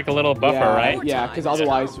have like a little buffer, right? Yeah, because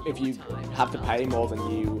otherwise, if you have to pay more than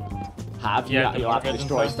you have, you'll have to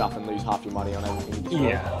destroy stuff and lose half your money on everything you destroy.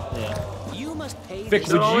 Yeah. You must pay. Vic,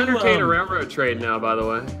 So I'll entertain a railroad trade now, by the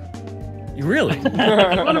way. You really? You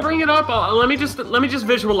want to bring it up? Let me just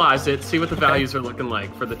visualize it, see what the values are looking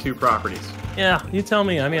like for the two properties. Yeah, you tell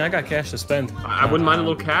me. I mean, I got cash to spend. I wouldn't mind a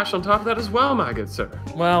little cash on top of that as well, my good sir.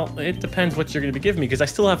 Well, it depends what you're going to be giving me because I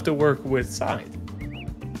still have to work with side.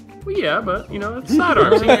 Well, yeah, but you know, it's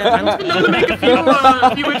sidearms. I'm to make a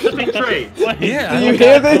few interesting trades. Yeah. Do you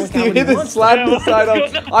hear this? Do you hear this slander side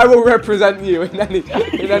of? I will represent you in any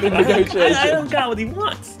negotiation. I don't got what he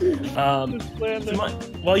wants.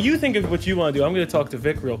 While you think of what you want to do, I'm going to talk to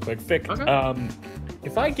Vic real quick. Vic,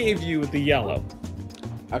 if I gave you the yellow,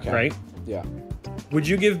 right? Yeah. Would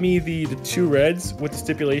you give me the two reds with the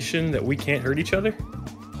stipulation that we can't hurt each other?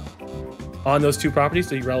 On those two properties,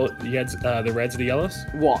 the reds and the yellows?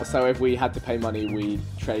 What? So if we had to pay money, we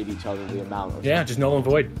trade each other the amount of... Yeah, just null and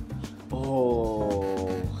void.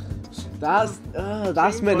 Oh... That's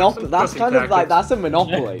monopoly. That's kind of like, that's a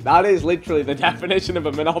monopoly. That is literally the definition of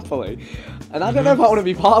a monopoly. And I don't know if I want to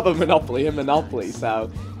be part of a monopoly,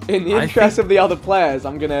 so... In the interest of the other players,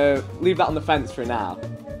 I'm gonna leave that on the fence for now.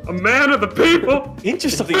 A man of the people!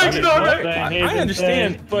 Interest of the other players? I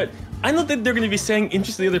understand, but... I know that they're going to be saying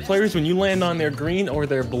interest of the other players when you land on their green or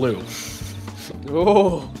their blue.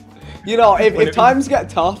 Oh, you know, if times get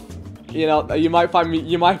tough, you know, you might find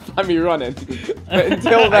me running. But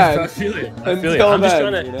until then, I feel it. Until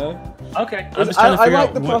then, you know. Okay. I'm just trying to figure I like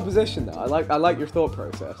out the proposition though. I like your thought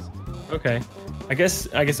process. Okay. I guess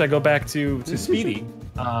I go back to Speedy.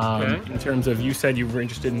 In terms of you said you were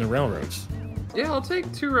interested in the railroads. Yeah, I'll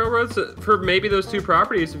take two railroads for maybe those two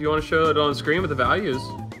properties if you want to show it on the screen with the values.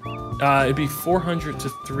 It'd be 400 to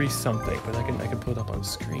 3 something, but I can put it up on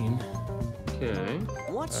screen. Okay.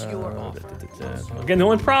 What's your offer? Again, the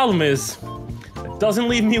only problem is it doesn't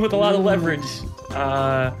leave me with a lot of leverage,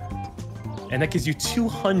 and that gives you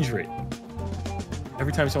 200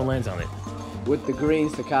 every time someone lands on it. With the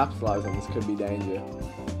greens to capitalize on this could be danger.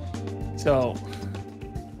 So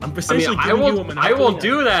I'm essentially I will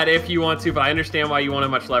do that if you want to, but I understand why you want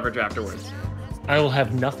much leverage afterwards. I will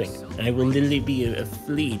have nothing. I will literally be a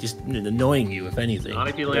flea, just annoying you, if anything. Not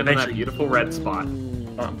if you land on that beautiful red spot.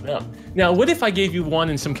 Yeah. Now, what if I gave you one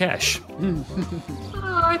and some cash?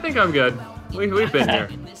 I think I'm good. We've been here.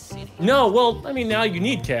 No, well, I mean, now you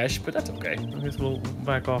need cash, but that's okay. I guess we'll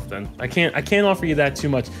back off then. I can't offer you that too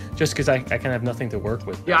much, just because I kind of have nothing to work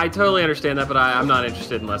with. Yeah, I totally understand that, but I'm not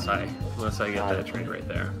interested unless I get that trade right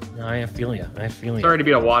there. No, I have feeling you. Sorry to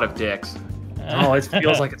be a wad of dicks. Oh, it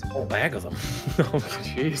feels like it's a whole bag of them. Oh,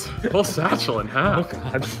 jeez. Whole satchel in half. Oh,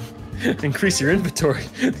 God. Increase your inventory.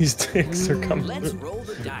 These dicks are coming. Let's roll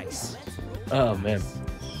the dice. Oh, man.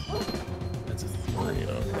 That's a 3,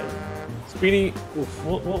 okay. Speedy,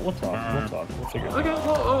 we'll talk. We'll figure it out. Okay,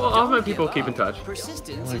 well, I'll have my people keep in touch.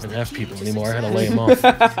 Persistence I don't is even the have key people to anymore. I had to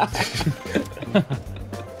success. lay them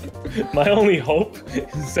off. My only hope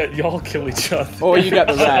is that y'all kill each other. Or you get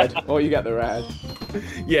the red.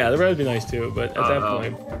 Yeah, the red would be nice too, but at that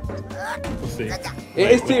point... We'll see.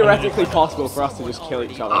 It is theoretically possible for us to just kill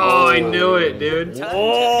each other. Oh, I knew it, dude.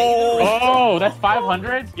 Oh, that's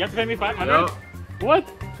 500? You have to pay me 500? Yep. What?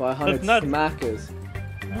 500 nuts. smackers.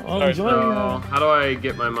 Oh, enjoy. So, how do I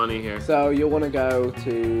get my money here? So you'll want to go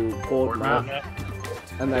to board map,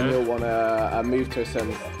 and then Okay. you'll want to move to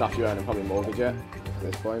some stuff you own and probably mortgage it at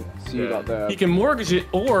this point. So you got You the. can mortgage it,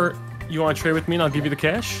 or you want to trade with me and I'll give you the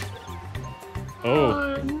cash.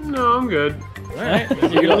 Oh. No, I'm good. Alright,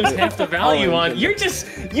 you're gonna lose half the value on. You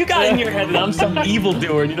got in your head that I'm some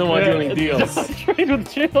evildoer and you don't want to do any deals. Trade with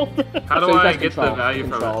Jill. How do So you I press get control, the value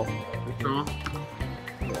control. from it? Control?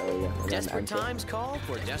 There we go, and then Desperate enter. times call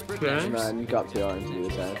for desperate Okay. And measures. then you got to your own to do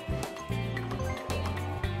the same.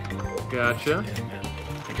 Gotcha.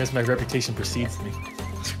 I guess my reputation precedes me.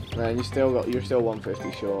 And then you're still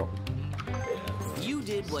 150 short. You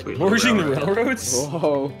did what Sweet. you Mortgaging the railroads?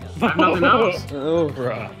 Whoa. I have nothing else. Oh.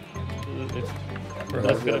 Bruh.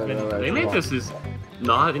 That's good. They made this as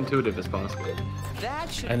not intuitive as possible.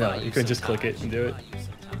 That should I know, buy you could just some click it and do it.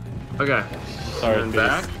 Okay. Sorry, And Peter.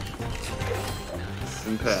 back.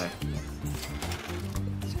 And pay.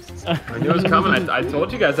 I knew it was coming. I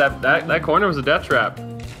told you guys that corner was a death trap.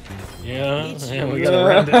 Yeah, we gotta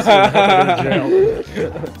round it soon.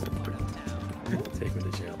 Take me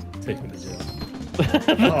to jail. Take me to jail. Oh,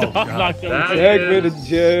 I'm God. not going That to. Take me to is-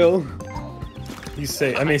 jail. You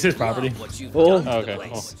say, I mean, it's his property. what you've Oh. done to Oh, the okay.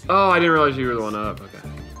 place. Oh, I didn't realize you were the one up. Okay.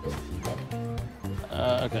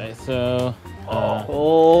 Okay, so. Oh.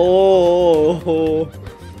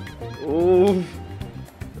 Oh.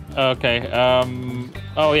 Okay,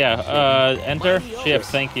 oh yeah, enter. Shift,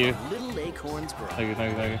 thank you. Little acorns grow. Thank you,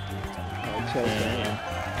 thank you, thank you.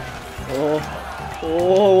 Oh.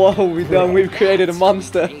 Oh, what have we done? We've created a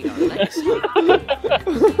monster. Paid our legacy.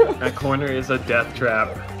 That corner is a death trap.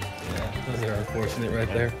 Those are unfortunate right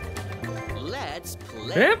there. Let's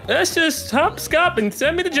play. Yep, let's just hopscotch and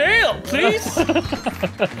send me to jail, please.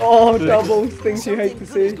 Oh, doubles, things you hate to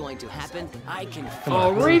Something good is see. going to happen. I can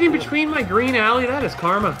Oh, right in between my green alley. That is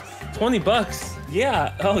karma. $20.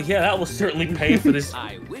 Yeah. Oh, yeah. That will certainly pay for this.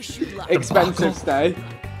 I wish you luck. Expensive stay.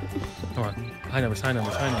 Come on. High numbers. High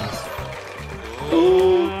numbers. High numbers.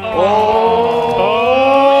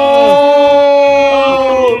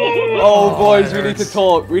 Oh, boys, we need to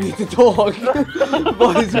talk. We need to talk.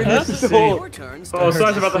 Boys, we need to talk. Your turn. Oh,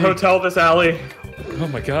 sorry about the hotel this alley. Oh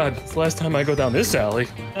my God! It's the last time I go down this alley.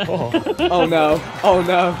 Oh. Oh no. Oh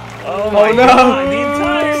no. Oh my Oh, no. God! The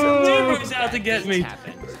entire neighborhood's out to get me.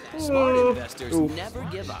 Happens. Smart investors Oof. never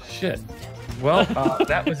give up. Shit. Well,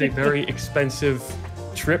 that was a very expensive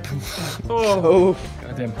trip. Oh.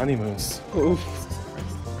 Goddamn honeymoons. Oh.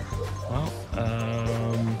 Well,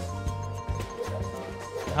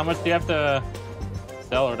 How much do you have to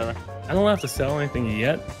sell or whatever? I don't have to sell anything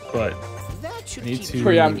yet, but That I should need keep to you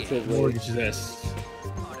Preemptively. mortgage this.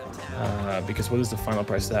 Because what is the final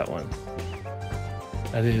price of that one?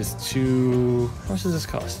 That is how much does this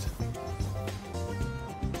cost?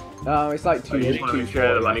 It's like Oh, you just wanna make sure I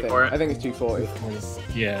have the 240. money for it? I think it's 240.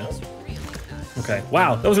 Yeah. Okay.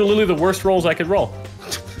 Wow, those are literally the worst rolls I could roll.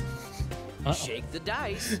 shake the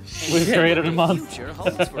dice. and We've see created what a the month. future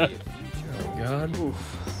holds for you. Oh God.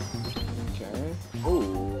 Okay.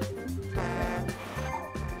 Ooh.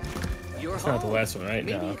 Your That's not the home. last one, right?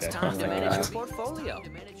 Maybe No. it's Okay. time to manage your Yeah. portfolio.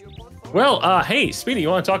 Well, hey, Speedy, you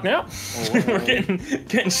want to talk now? We're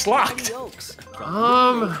getting schlocked. The oaks.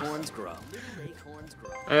 From acorns grow. Acorns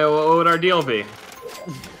grow. Hey, what would our deal be?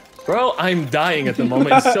 Bro, I'm dying at the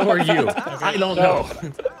moment, and so are you. I don't know.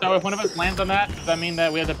 So if one of us lands on that, does that mean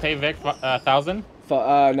that we have to pay Vic 1,000?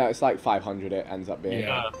 No, it's like 500 it ends up being.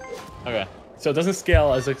 Yeah. Okay. So it doesn't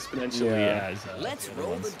scale as exponentially Yeah. as. Let's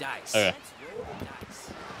roll the dice. Okay.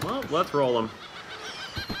 Well, let's roll them.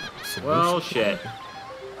 Well, shit.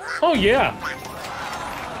 Oh yeah.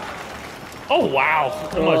 Oh wow.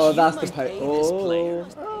 How Oh, much? that's the Must pay. pay this player.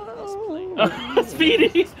 Oh.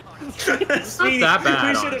 Speedy. It's not that bad,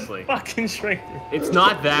 we should honestly. have fucking shrank. It's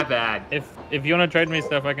not that bad. If you want to trade me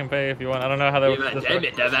stuff, I can pay if you want. I don't know how that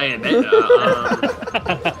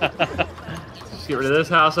Just get rid of this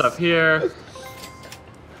house up here.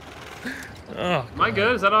 Oh, Am I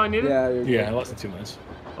good? Is that all I needed? Yeah, you're yeah, it good. wasn't too much.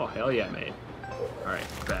 Oh, hell yeah, mate. Alright,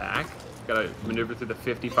 back. Gotta maneuver through the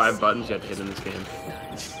 55 buttons you have to hit in this game.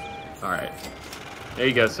 Alright. There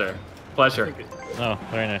you go, sir. Pleasure. Oh,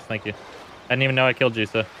 very nice. Thank you. I didn't even know I killed you,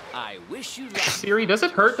 so. I wish you luck. Siri, does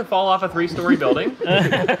it hurt to fall off a 3-story building?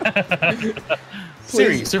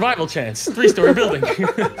 Siri, survival chance. 3-story building.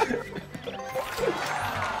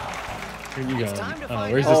 Where you going? time to Oh,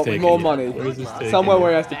 find where's this Oh, taking more you? money. Where's this taking Somewhere you?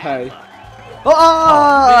 where he has to pay.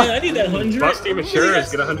 Ah! Man, I need that 100. Busty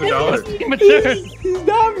matures, get $100. He's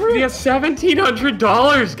that He rich. has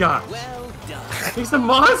 $1,700, guys. Well done. He's a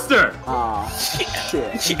monster. Ah, shit.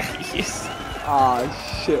 Jeez.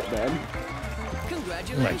 Ah, shit, man.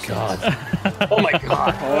 Oh my Congratulations. god. Oh my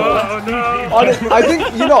god. Oh no. I think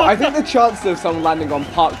I think the chances of someone landing on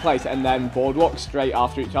Park Place and then Boardwalk straight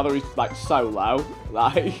after each other is like so low.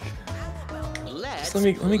 Like, Let's Let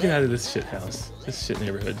me get out of this shit house. This shit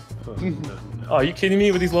neighborhood. Oh, are you kidding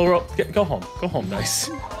me with these low roll? Go home. Go home, Dice.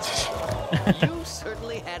 You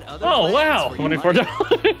certainly had other Oh, plans wow. for your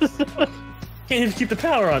 $24. Can't even keep the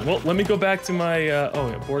power on. Well, let me go back to my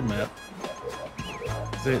board map.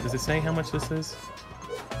 Does it say how much this is?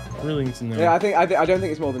 I really need to know. yeah, I don't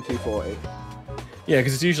think it's more than 240. Yeah,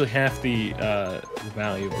 because it's usually half the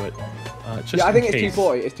value, but just Yeah, I think in it's case.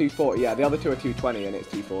 240. It's 240. Yeah, the other two are 220 and it's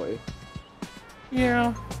 240.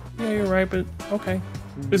 Yeah, you're right, but okay.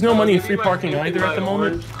 There's no money in free parking either at the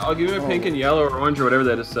moment. I'll give you a pink and yellow or orange or whatever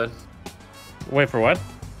that is said. Wait for what?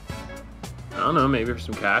 I don't know, maybe for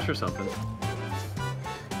some cash or something.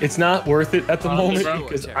 It's not worth it at the moment bro.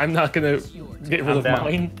 because I'm not gonna get rid of down.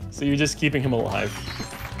 mine. So you're just keeping him alive.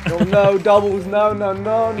 Oh no, doubles! No, no,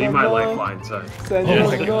 no, Be no, my no. lifeline, son. Send Oh your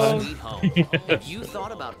my God. sweet home. If you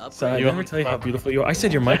thought about So I upgrading never tell you how beautiful you are. I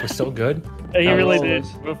said your mic was so good. He That really was-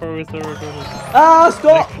 did before we started recording. Ah,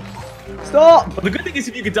 stop! Stop! But the good thing is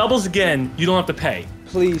if you get doubles again, you don't have to pay.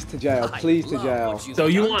 Please to jail. Please to jail. So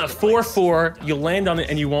you want a 4-4, you'll land on it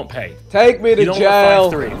and you won't pay. Take me to You don't jail.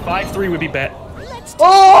 want 5-3. 5-3 would be bet.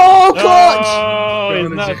 Oh, clutch! Oh, Go he's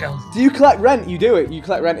to not. jail. Do you collect rent? You do it. You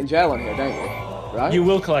collect rent in jail on here, don't you? Right? You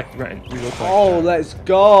will collect rent. You will collect Oh, rent. let's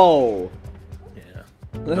go. Yeah.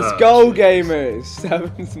 Let's Oh, go, jeez. gamers.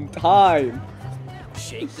 Having some time.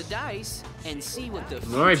 Shake the dice and see what the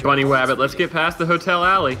All right, future Bunny holds Wabbit, for let's you. get past the hotel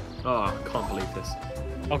alley. Oh, I can't believe this.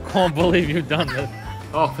 I can't believe you've done this.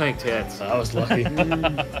 Oh, thank tits. I was lucky.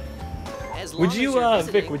 As long Would as you, you're Vic,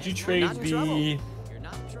 visiting, would you you're trade not in trouble. the You're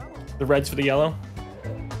not in trouble. reds for the yellow?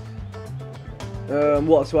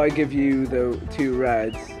 What? So I give you the 2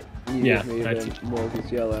 reds. You Yeah, give me that's the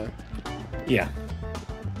mortgage yellow. Yeah.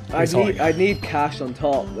 I That's all I got. need cash on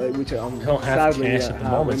top, which I'm I don't have sadly cash don't at the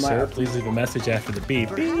have. moment, We might sir. have to- Please leave a message after the beep.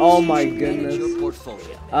 Oh my Manage goodness. your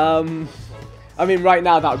portfolio. I mean, right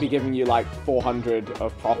now that would be giving you like 400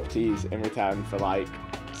 of properties in return for like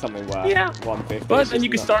something worth Yeah. 150. But It's then just you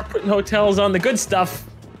can not- start putting hotels on the good stuff.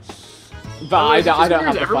 But I don't have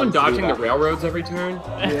Is the everyone funds to do dodging the that. railroads every turn?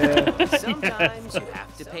 Yeah. Sometimes you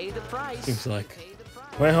have to pay the price. Seems like. Pay the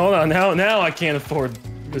price. Wait, hold on. Now I can't afford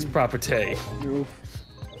this property. Oof.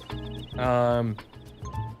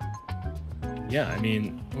 Yeah, I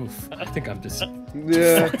mean, oof. I think I'm just.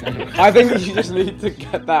 Yeah. I think you just need to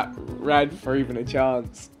get that red for even a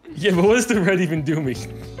chance. Yeah, but what does the red even do me?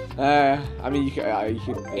 I mean, you could,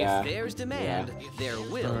 yeah. If there's demand, there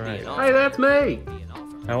will Alright. be an Hey, offer. that's me. Be an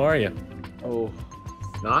offer. How are you? Oh.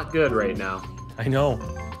 Not good right now. I know.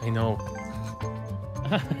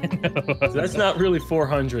 So that's not really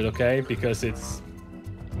 400, okay? Because it's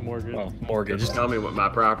Mortgage. well, mortgage. Just tell me what my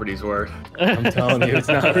property's worth. I'm telling you, it's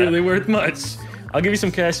not really worth much. I'll give you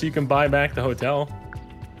some cash so you can buy back the hotel.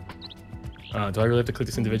 Do I really have to click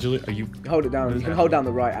this individually? Are you? Hold it down. You can hold down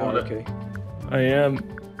the right arrow Hold it. key. I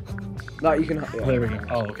am. No, you can. Yeah. There we go.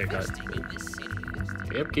 Oh, okay, got it. In this city.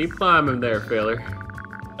 Yep, keep climbing there, Failure.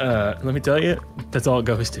 Let me tell you, that's all it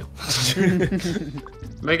goes to.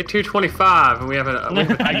 Make it 225, and we have a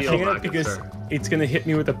I deal, my can't good because sir. it's gonna hit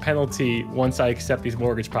me with a penalty once I accept these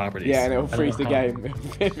mortgage properties. Yeah, and it'll I don't freeze the know how. game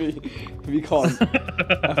if you can't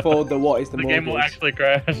afford the what is the The mortgage. game will actually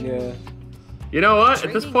crash. Yeah. You know what?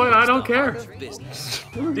 At this Trading point, I is don't the art care. of business.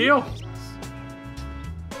 Deal.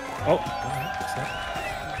 Oh, what's that?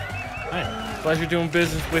 Hi. Pleasure doing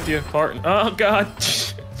business with you, Barton. Oh God,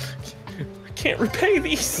 I can't repay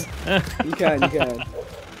these. You can.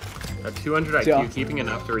 A 200 Yeah. IQ, keeping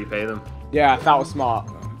enough to repay them. Yeah, that was smart.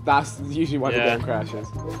 That's usually when Yeah. the game crashes.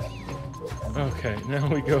 Okay, now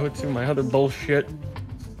we go to my other bullshit.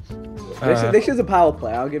 Uh, This is a power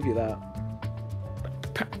play. I'll give you that.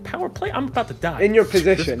 Power play? I'm about to die. In your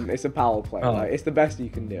position, it's a power play. Oh. Like, it's the best you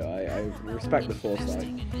can do. I respect the foresight.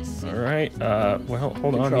 All right. Well,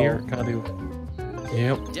 hold on Control. here. Gotta do.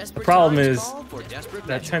 Yep. The Desperate problem times is call for desperate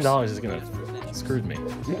that measures. $10 is gonna screwed me.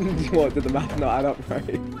 What, did the math not add up right?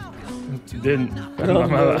 It didn't. Oh,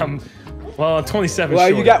 no. Well, I'm 27 Well,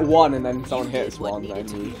 short. you get 1 and then someone hits What 1, needed then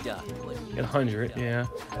to you... be done. Get 100. Yeah.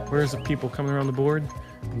 Where's the people coming around the board?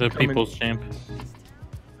 The people's champ.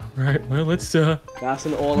 Right. Well, let's That's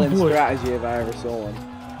an all-in Boy. strategy if I ever saw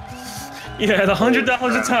one. Yeah, the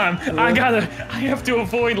 $100 a time. I have to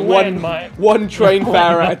avoid landmine. One train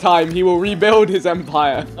fare at a time. He will rebuild his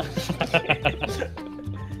empire.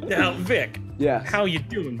 Now, Vic. Yes. How you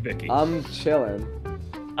doing, Vicky? I'm chilling.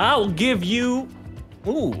 I'll give you.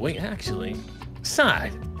 Ooh, wait, actually,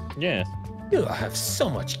 side. Yes. You have so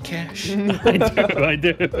much cash. I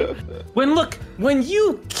do. When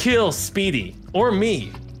you kill Speedy or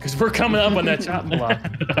me, because we're coming up on that chopping block,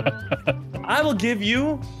 I will give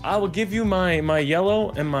you my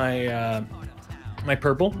yellow and my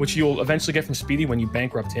purple, which you'll eventually get from Speedy when you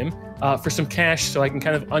bankrupt him, for some cash, so I can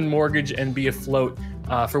kind of unmortgage and be afloat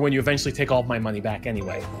for when you eventually take all of my money back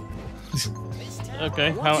anyway.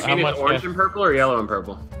 Okay. You How mean much? orange and purple or yellow and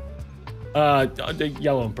purple? The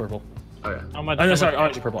yellow and purple. Okay. How much? Oh, no, sorry,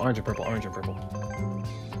 orange and purple, orange and purple, orange and purple.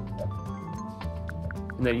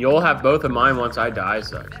 And then you'll have both of mine once I die,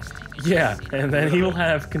 so. Yeah, and then he will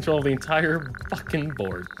have control of the entire fucking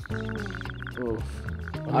board. Oof.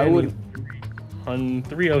 I would. On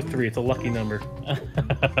 303, it's a lucky number.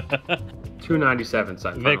 297,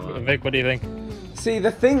 son. Vic, what do you think? See,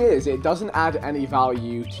 the thing is, it doesn't add any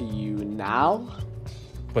value to you now.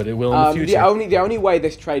 But it will in the future. The only way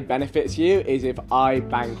this trade benefits you is if I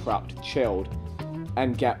bankrupt Chilled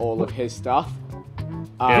and get all of his stuff.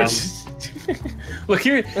 Look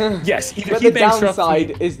here. Yes, either But he the bankrupts downside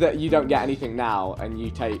me. is that you don't get anything now, and you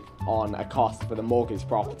take on a cost for the mortgage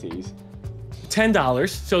properties. $10.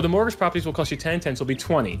 So the mortgage properties will cost you 10, so it'll be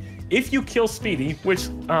 20. If you kill Speedy, which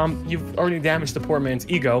you've already damaged the poor man's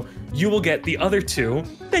ego, you will get the other 2.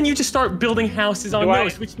 Then you just start building houses on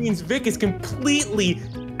those, which means Vic is completely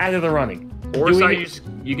out of the running. Or so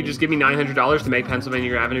you could just give me $900 to make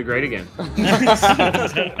Pennsylvania Avenue great again.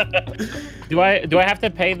 Do I have to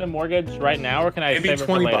pay the mortgage right now, or can I Maybe save it for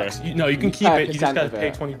 20 later? bucks. No, you can keep it. You just gotta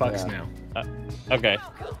pay 20 bucks now. Okay.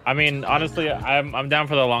 I mean, honestly, I'm down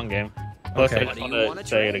for the long game. Plus, Okay. I just want to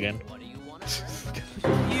say it again.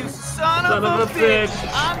 You son Son of a bitch!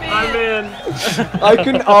 I'm in! I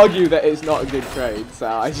couldn't argue that it's not a good trade, so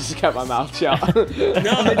I just kept my mouth shut.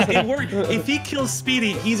 No, it worked. If he kills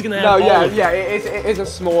Speedy, he's gonna have No, all of yeah, it is a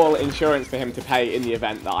small insurance for him to pay in the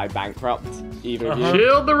event that I bankrupt either of you.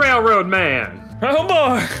 Shield the railroad man! Oh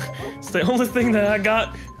boy! It's the only thing that I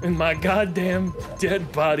got in my goddamn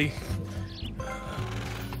dead body.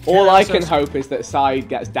 All I can hope is that Side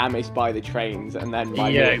gets damaged by the trains and then by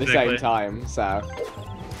me at the same time, so.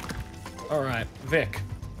 Alright, Vic,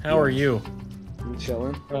 how are you? I'm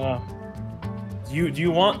chilling. Do you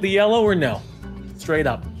want the yellow or no? Straight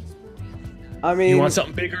up. I mean... You want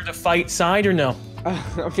something bigger to fight Side or no?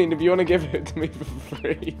 I mean, if you want to give it to me for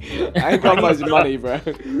free, I ain't got much money, bro.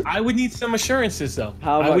 I would need some assurances, though.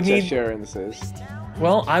 How much assurances?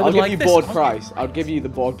 Well, I would I'll like give you board price. I'll give you the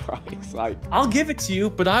board price. Like, I'll give it to you,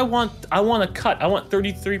 but I want a cut. I want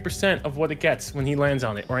 33% of what it gets when he lands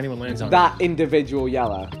on it, or anyone lands on it. that individual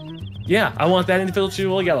yellow. Yeah, I want that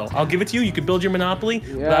individual yellow. I'll give it to you. You can build your monopoly,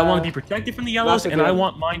 but I want to be protected from the yellows, and I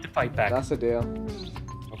want mine to fight back. That's a deal.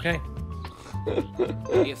 Okay.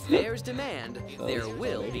 If there's demand, there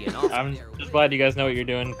will be an offer. I'm just glad you guys know what you're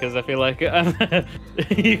doing, because I feel like you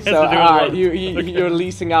guys So, are doing you're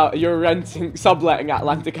leasing out, you're subletting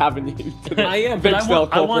Atlantic Avenue to the I am, but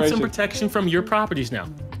I want some protection from your properties now.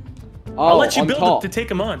 Oh, I'll let you build top. to take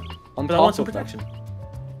them on, On but I top want some of them. protection.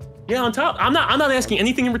 Yeah, on top. I'm not asking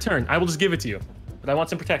anything in return. I will just give it to you, but I want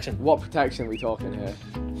some protection. What protection are we talking here?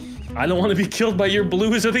 I don't want to be killed by your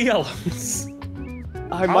blues or the yellows.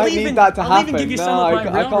 I might need that to I'll happen. even give you No, some of my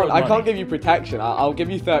railroad I can't money. give you protection. I'll give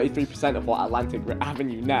you 33% of what Atlantic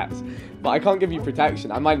Avenue nets, but I can't give you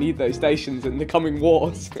protection. I might need those stations in the coming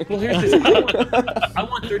wars. Well, here's this. I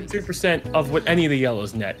want 33% of what any of the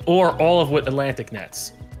yellows net, or all of what Atlantic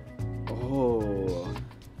nets. Oh.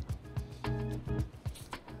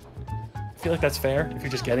 I feel like that's fair if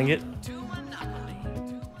you're just getting it.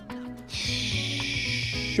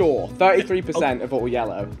 Sure, 33% of all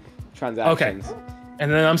yellow transactions. Okay.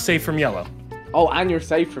 And then I'm safe from yellow. Oh, and you're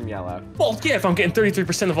safe from yellow. Well, yeah, if I'm getting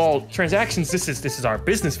 33% of all transactions, this is our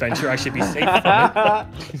business venture. I should be safe from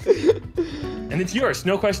it. And it's yours,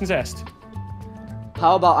 no questions asked.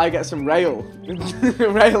 How about I get some rail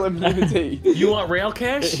immunity? You want rail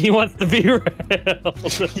cash? He wants to be rail.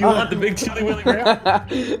 You want the big chili willy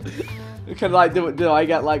rail? Can like do I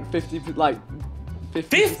get like 50 like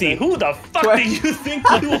 50? Who the fuck do you think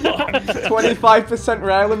you are? 25%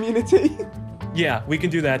 rail immunity? Yeah, we can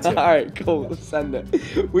do that too. Alright, cool, let's send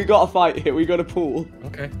it. We got a fight here, we got a pool.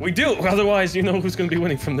 Okay, we do. Otherwise, you know who's going to be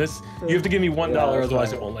winning from this. You have to give me $1,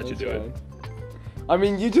 otherwise it won't let you do it. I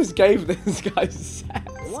mean, you just gave this guy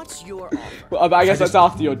sex. What's your offer? Well, I guess that's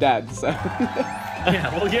after you're dead, so.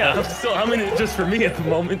 Yeah, well, yeah, I'm in it just for me at the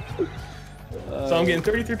moment. So I'm getting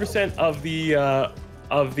 33% of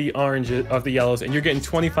the oranges, of the yellows, and you're getting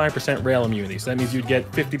 25% rail immunity. So that means you'd get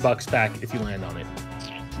 $50 back if you land on it.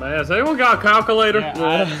 Man, has anyone got a calculator?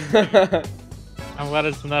 Yeah, I'm glad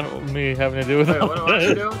it's not me having to do with Wait, all what do I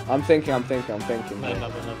this. do? I'm thinking. No, Yeah.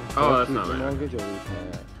 nothing. Oh, that's not Keep the right. mortgage or repay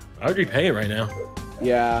it? I would repay it right now.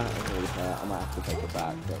 Yeah, I can repay it. I might have to take it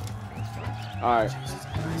back, but that's fine. Alright.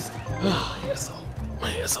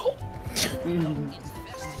 My asshole.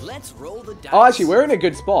 Let's roll the dice. Oh, actually, we're in a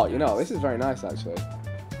good spot. You know, this is very nice, actually.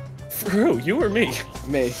 For who? You or me?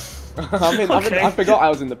 Me. Okay. I forgot I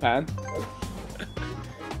was in the pan.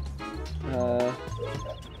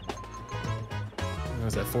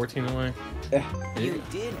 Was that 14 away? You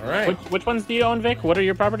did. All right. Which ones do you own, Vic? What are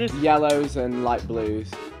your properties? Yellows and light blues.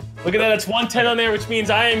 Look at that. It's 110 on there, which means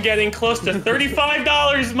I am getting close to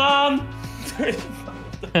 $35, Mom.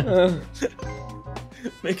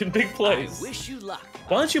 Making big I plays. wish you luck.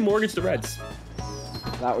 Why don't you mortgage the Reds?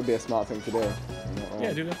 That would be a smart thing to do.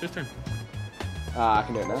 Yeah, do that this turn. I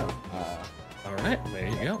can do it now. All right, there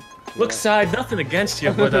you go. Look, side, nothing against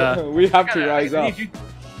you, but We have to rise up.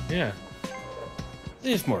 Yeah.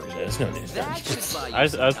 Just mortgage it. It's no need. That should buy you I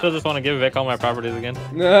some still just want to give Vic all my properties again.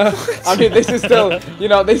 No, I mean this is still, you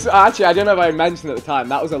know, this actually I don't know if I mentioned at the time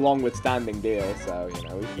that was a long withstanding deal, so you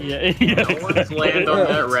know. Yeah, No one's landed on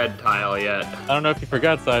that red tile yet. I don't know if you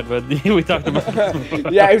forgot, Side, but we talked about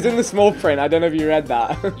it. Yeah, it was in the small print. I don't know if you read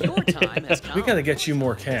that. Your time has come. We gotta get you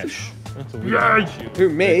more cash. That's what we Yeah. gotta get Who, you.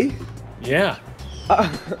 me? Yeah.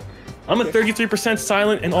 I'm a 33%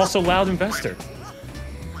 silent and also loud investor.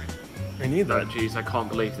 I need Oh, that. jeez, I can't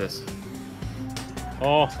believe this.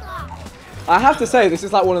 Oh, I have to say, this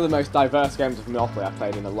is like one of the most diverse games of Monopoly I've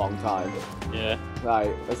played in a long time. yeah. Like,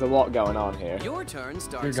 there's a lot going on here. Your turn Dear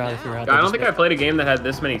starts God, if you're now. out I there, don't think I played a game that had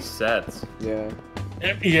this many sets. Yeah.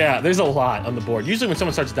 Yeah, there's a lot on the board. Usually when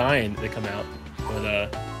someone starts dying, they come out. But,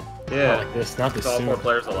 Yeah. not like this, not this It's all soon. 4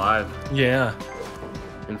 players alive. Yeah.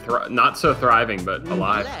 And not so thriving, but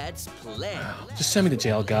alive. Let's play. Just send me to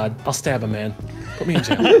jail, God. I'll stab a man. Put me in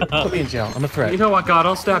jail. Put me in jail. I'm a threat. You know what, God?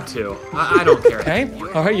 I'll stab 2. I don't care. Okay?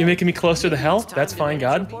 Alright, you're making me closer to hell? That's fine,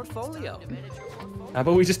 God. Portfolio. How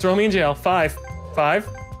about we just throw me in jail? 5. 5.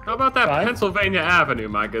 How about that 5? Pennsylvania Avenue,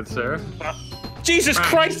 my good sir? Jesus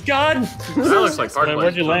Christ, God! That looks like Park Man, Place.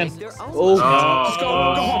 where'd you land? Their own Oh, Just go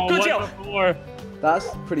home. Go to what jail. before? that's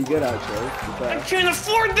pretty good actually. to be I fair. can't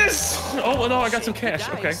afford this! Oh, no, I got some cash.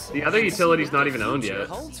 Okay. The other utility's not even owned yet.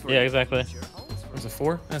 holds for Yeah, you. exactly. Was it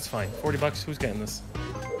 4? That's fine. $40. Who's getting this?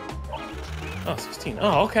 Oh, 16.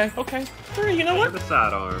 Oh, okay. Okay. All right, you know Look at what? the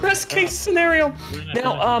sidearm. Best case scenario.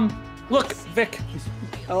 Now, look, Vic.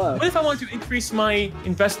 Hello. What if I want to increase my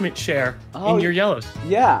investment share Oh, in your yellows?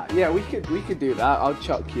 Yeah, we could do that. I'll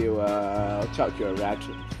chuck you a red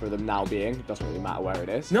for them now being. It doesn't really matter where it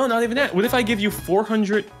is. No, not even that. What if I give you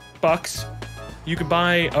 $400? You could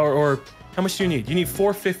buy, or how much do you need? You need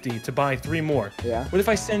 $450 to buy 3 more. Yeah. What if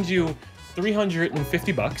I send you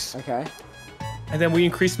 $350, Okay. and then we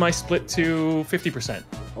increase my split to 50%?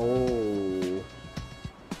 Oh.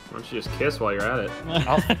 Why don't you just kiss while you're at it?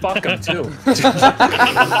 I'll fuck them too.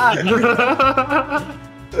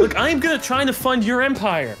 Look, I'm gonna try to fund your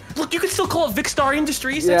empire. Look, you can still call it Vicstar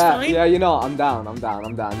Industries. That's Yeah, fine. yeah. You know, I'm down.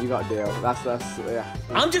 You got a deal. That's yeah.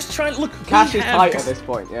 I'm just trying. Look, Cash we is have- tight at this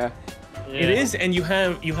point. Yeah. It is, and you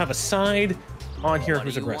have a side on here What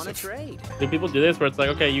who's do you want to aggressive. trade? Do people do this where it's like,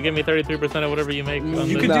 okay, you give me 33% of whatever you make? On You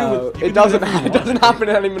this? could do No, it- you it can do doesn't. whatever you It doesn't happen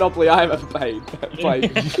in any Monopoly I've ever played.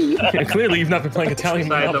 Yeah, clearly, you've not been playing Italian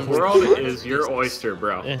Side, the Monopoly. world is your oyster,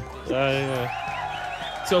 bro. Yeah.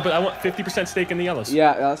 So, but I want 50% stake in the yellows.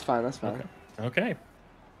 Yeah, that's fine. That's fine. Okay.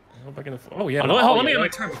 I hope I can. Oh yeah. No, hold on, let me get my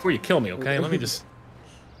turn before you kill me. Okay. Let me just.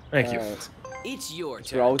 Thank you. Alright. It's your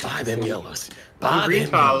turn. Roll. Buy them yellows. The Buy green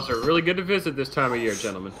them tiles are really good to visit this time of year,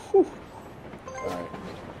 gentlemen. Alright.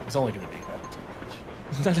 It's only gonna be.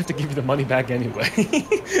 I'd have to give you the money back anyway,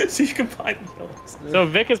 so you can buy the yellows. So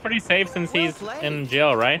Vic is pretty safe since he's in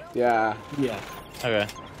jail, right? Yeah. Yeah. Okay.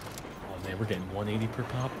 Oh man, we're getting 180 per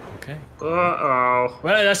pop. Okay. Uh-oh.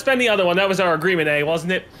 Well, spend the other one. That was our agreement,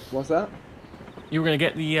 wasn't it? What's that? You were gonna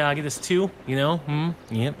get the get this 2. You know?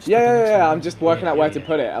 Yep. Yeah. I'm just working out where to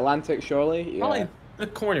put it. Atlantic, surely. Yeah. Probably the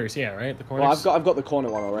corners. Yeah. Right. The corners. Well, I've got the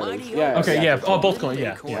corner one already. Mighty Yeah. Okay. Yeah. Oh, both Little corners.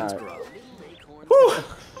 Yeah. acorns Yeah. grow.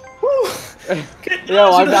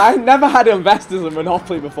 Yo, I've never had investors in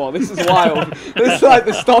Monopoly before. This is wild. This is like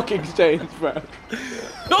the stock exchange, bro.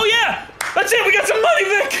 Oh yeah! That's it. We got some money,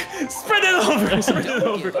 Vic. Spread it over. Spread it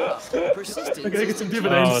over. Persistence. I gotta get some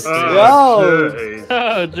dividends. Oh, Yo. Jeez.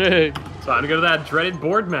 Oh, Jake. Time to go to that dreaded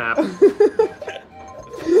board map.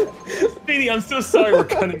 Speedy, I'm so sorry we're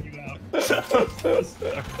cutting you out.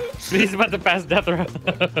 He's about to pass death row. Is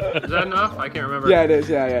that enough? I can't remember. Yeah, it is.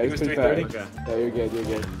 Yeah, It it's was 330. 330? Okay. Yeah, you're good.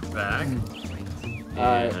 You're good. Back.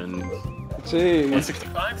 Alright. And Jeez.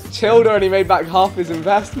 165? Chilled already made back half his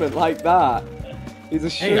investment like that. He's a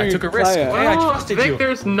shrewd Hey, I took a risk. player. Hey, I trusted Vic, you.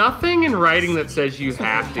 there's nothing in writing that says you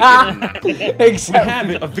have to give him that. We Except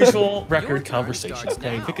have a visual record conversation.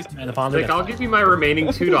 Hey, pick his man upon the Vic, I'll give you my remaining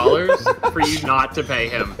 $2 for you not to pay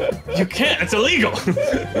him. You can't. It's illegal.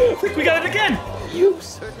 We got it again. You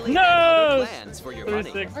certainly No! have other plans for your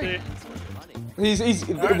money. 360. he's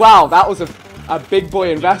wow, that was a big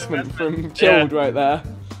boy investment from Chilled right there.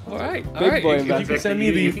 All right. All Big right. boy If you investment. can send me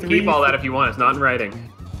you the can three. keep all that if you want. It's not in writing.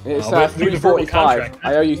 It's we're doing a verbal 345. contract.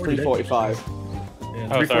 I owe you That's 345. Yeah,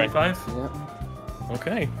 Oh, sorry. 345. Yeah.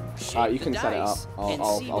 Okay. Alright, you can set it up.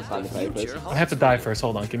 I'll sign the papers. I have to die first.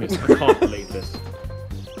 Hold on. Give me a I second. can't believe this.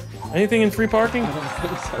 Anything in free parking? I don't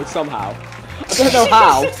think so, somehow. I don't know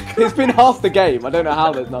how. It's been half the game. I don't know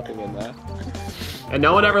how there's nothing in there. And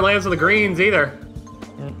no one ever lands on the greens either.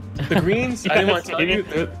 The greens? I didn't want to tell you.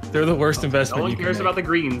 They're the worst investment No one you can cares make. about the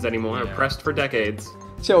greens anymore. Yeah. Oppressed for decades.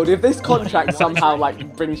 Chilled, if this contract somehow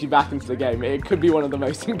like brings you back into the game, it could be one of the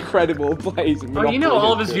most incredible plays in Oh, Monopoly you know,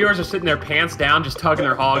 all of his history. viewers are sitting there pants down, just tugging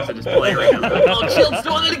their hogs and just play right now. Oh, Chilled's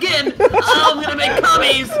doing it again! Oh, I'm gonna make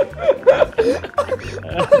cummies!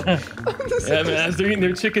 Yeah, man, as they're eating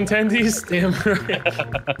their chicken tendies, damn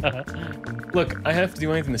right. Look, I have to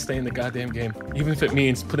do anything to stay in the goddamn game, even if it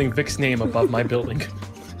means putting Vic's name above my building.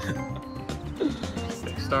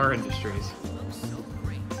 Star Industries.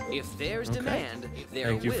 If there's demand, there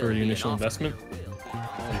Thank you will for the be an initial offer. investment.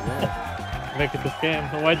 Make it the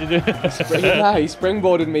scam. Why'd you do it? Yeah, he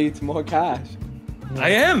springboarded me to more cash. I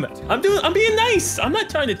am. I'm being nice. I'm not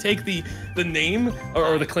trying to take the name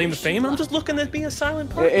or the claim to fame. I'm just looking at being a silent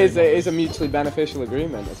partner. It is a mutually beneficial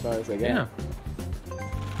agreement as far as they get. Yeah.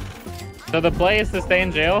 So the play is to stay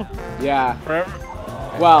in jail Yeah. forever?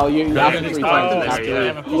 Well, you No, have to there's three time times. in You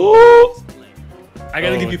have there, to- yeah. Ooh! I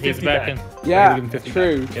gotta give you he's 50 back back. in. I gotta Yeah, give him 50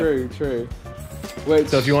 true, back. Yep. true. Which,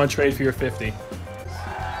 So if you want to trade for your 50.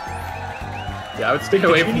 Yeah, I would stay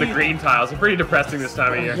away from the green tiles. They're pretty depressing this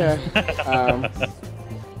time of year. okay.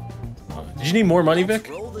 Did you need more money, Vic?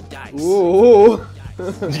 Roll the dice. Ooh.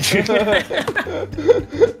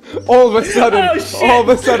 all of a sudden, Oh, shit. all of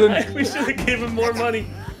a sudden. We should have given him more money.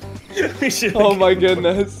 We should. Oh my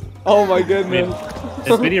goodness. Oh my goodness.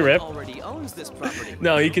 Is Speedy Rip? Already owns this property.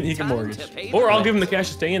 No, he can mortgage. Or I'll give him the cash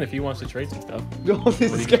to stay in if he wants to trade some stuff. Oh,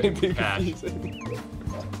 this is getting too Cash. confusing.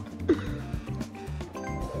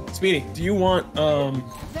 Speedy, do you want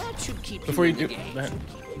That should keep before you in the do game. that?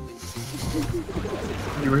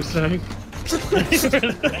 You were saying?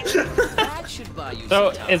 That should buy you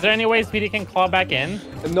So, some time. is there any way Speedy can claw back in?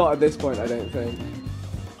 Not at this point, I don't think.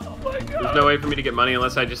 There's no way for me to get money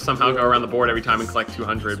unless I just somehow go around the board every time and collect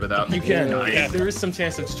 200 without. You can. dying. There is some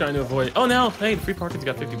chance of just trying to avoid it. Oh no! Hey, free parking's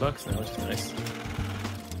got $50 now, which is nice.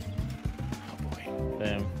 Oh boy.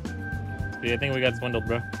 Damn. Speedy, I think we got swindled,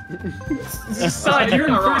 bro. Son, you're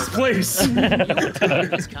in first place. Your time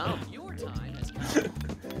has come. Your time has come.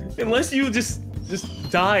 Unless you just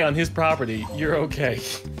die on his property, you're okay.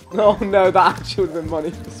 Oh no, that actually would have been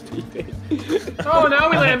money for Speedy. Oh, now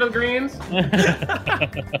we land on greens.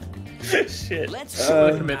 Shit. Let's I'm roll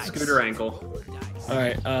gonna the commit dice. scooter ankle. All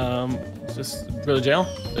right. Just go to jail.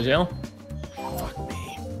 Go to jail.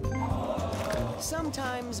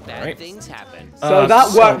 Sometimes bad Right. things happen. So that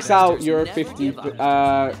so- works out. You're 50.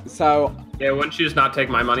 So Yeah, wouldn't you just not take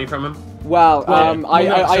my money from him? well, Well,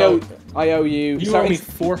 I owe you. You so owe me it's-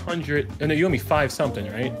 400. No, you owe me 5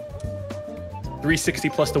 something, right? 360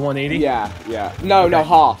 plus the 180. Yeah. No,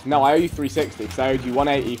 half. No, I owe you 360 because I owed you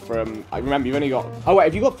 180 from. I remember you've only got. Oh wait,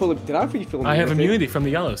 have you got full? Did I offer you full immunity? I have immunity from the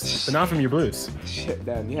yellows, but not from your blues. Shit,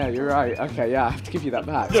 then. Yeah, you're right. Okay, yeah, I have to give you that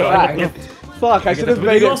back. Yeah, Fuck. yeah. Fuck, I should have But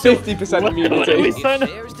made you it also- 50% What? immunity. If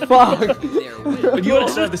there's Fuck. demand, there will But you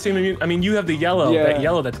also have the same immunity. I mean, you have the yellow. Yeah. That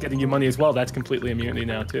yellow that's getting you money as well. That's completely immunity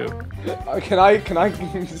now too. Can I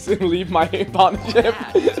just leave my partnership?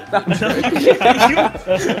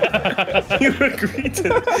 You agreed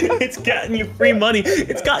to. It's gotten you free money.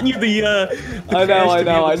 It's gotten you the. I know. cash to be able to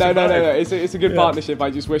No. survive. It's a good Yeah. partnership. I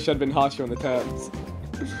just wish I'd been harsher on the terms.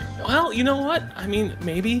 Well, you know what? I mean,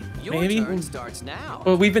 maybe. Your turn starts now.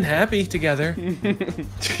 Well, we've been happy together.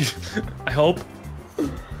 I hope.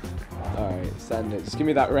 Alright, send it. Just give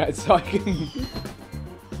me that red so I can.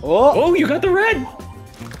 Oh! Oh, you got the red.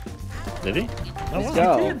 Did he? Let's You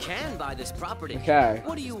go. can buy this property. Okay.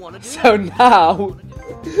 What do you want to do? So now,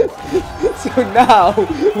 So now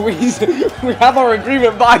we have our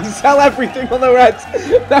agreement, but I sell everything on the reds,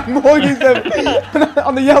 then mortgage them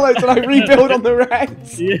on the yellows, and I rebuild on the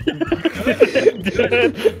reds.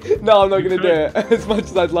 No, I'm not gonna do it as much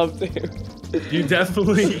as I'd love to. You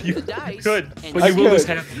definitely could, but I you will lose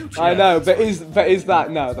could. half. I know, but is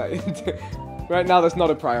that no? That right now that's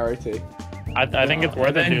not a priority. I think it's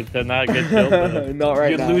worth it, dude, to not get killed. Not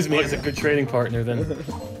right You'd now. lose me as a good trading partner then.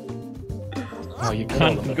 Oh, you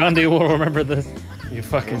killed him. Gandhi will remember this. You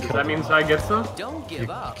fucking So killed that him. means I get some? Don't give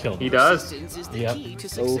up. Killed He him. does. Persistence is the Yep. key to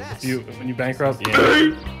Oh. success. When you bankrupt, yeah.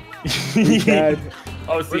 Dead.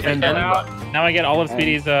 Oh, it's the Where's the end. cat out? Now I get all of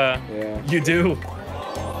Speedy's, Yeah. You do.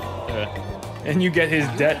 And you get his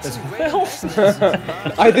debt as well.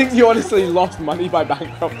 I think you honestly lost money by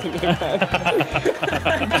bankrupting him.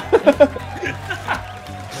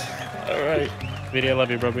 Alright. Speedy, I love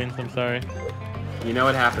you, bro beans. I'm sorry. You know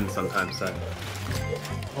it happens sometimes, Seth.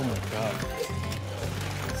 Oh my god.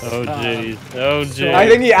 Oh jeez. Oh jeez. I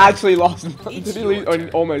think he actually lost money. Did he lose? Or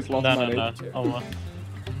almost lost No, money. no. Almost.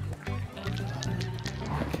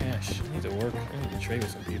 Cash. I need to work. I need to trade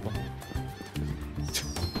with some people.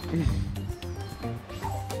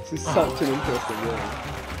 This is such an interesting game.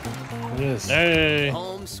 It is. Hey.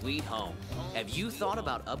 Home sweet home. Have you thought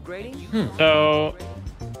about upgrading? So,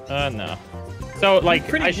 no. So, like,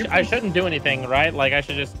 Pretty- I shouldn't do anything, right? Like, I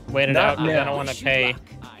should just wait it Not out because I now. don't want to pay.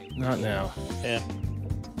 Not now. Yeah.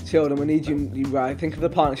 Sheldon, we need you. Think of the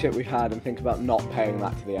partnership we've had and think about not paying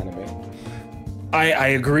that to the enemy. I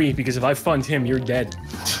agree, because if I fund him, you're dead.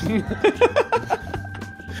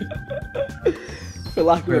 For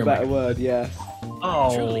lack of Where a am I? better word, yes.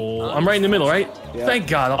 Oh, I'm right in the middle, right? Yeah. Thank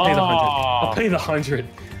God, I'll pay the 100. Aw. I'll pay the 100.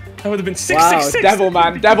 That would have been Wow,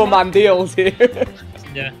 666. Devilman deals here.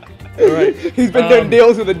 Yeah. All right. He's been doing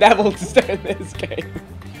deals with the devil to stay in this game.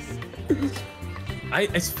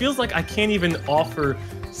 It feels like I can't even offer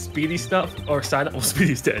Speedy stuff or well,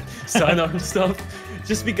 Speedy's dead. Sidearm stuff,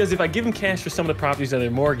 just because if I give him cash for some of the properties that are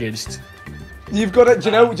mortgaged. You've got to. Do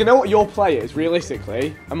you know what your play is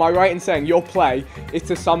realistically? Am I right in saying your play is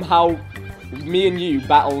to somehow me and you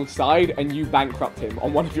battle side and you bankrupt him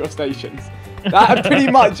on one of your stations? That pretty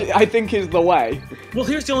much, I think, is the way. Well,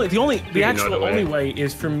 here's the actual way. only way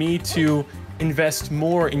is for me to invest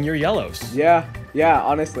more in your yellows. Yeah,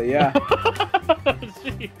 honestly, yeah.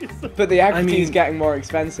 Jeez. But the equity's mean- getting more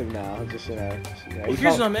expensive now. Just you know. Well, you here's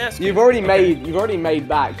can't- what I'm asking. You've already Okay. made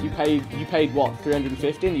back. You paid what,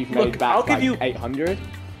 350, and you've Look, made back I'll give like you- 800.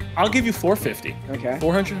 I'll give you 450. Okay.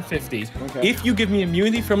 450. Okay. If you give me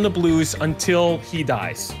immunity from the blues until he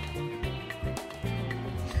dies.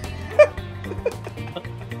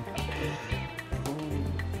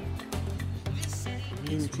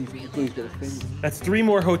 That's 3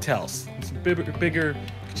 more hotels. It's a bigger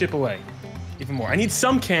chip away. Even more. I need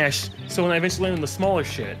some cash so when I eventually land on the smaller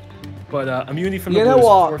shit. But immunity from the You know blues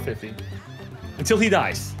what? 450. Until he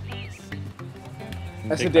dies.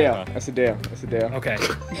 That's a Big deal. time. That's a deal. That's a deal. Okay.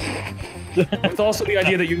 With also the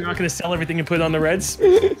idea that you're not going to sell everything and put it on the Reds.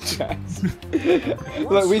 Yes.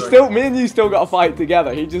 Look, me and you still got to fight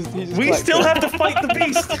together. He just. We collects still it. have to fight the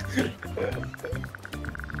beast.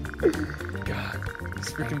 God,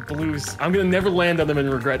 these freaking blues. I'm gonna never land on them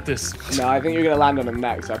and regret this. No, I think you're gonna land on him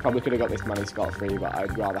next. I probably could have got this money scot-free, but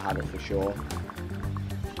I'd rather have it for sure.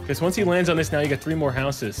 Because once he lands on this, now you got 3 more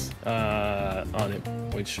houses on it,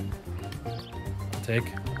 which I'll take.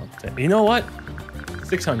 You know what?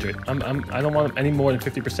 600. I don't want any more than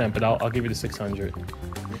 50%, but I'll give you the 600.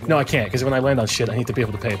 No, I can't, because when I land on shit, I need to be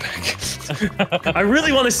able to pay it back. I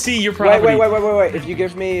really want to see your property. Wait. If you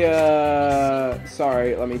give me,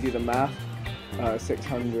 sorry, let me do the math.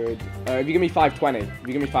 600. If you give me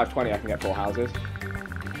 520, I can get 4 houses.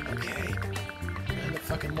 Okay. I'm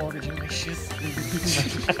fucking mortgaging my shit.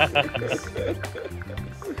 I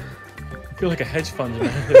feel like a hedge fund man.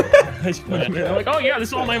 I'm like, oh yeah, this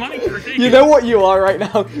is all my money. You know what you are right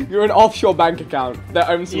now? You're an offshore bank account that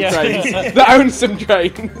owns some Yeah. trains. That owns some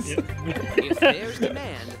trains. If there's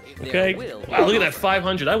demand, Okay. there will be Wow, look at that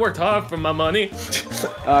 500. I worked hard for my money.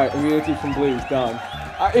 Alright, immunity from blues, done.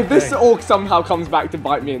 If this Okay. all somehow comes back to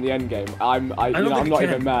bite me in the end game, I'm not think it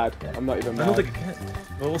even can. mad. I'm not even mad. I don't think I can.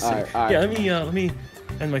 Well, we'll see. Alright. Yeah, let me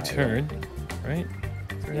end my turn. Right?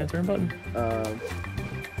 Turn that turn button.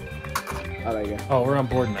 Oh, there you go. Oh, we're on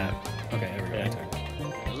board map. Okay, there we go. Yeah.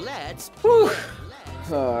 Let's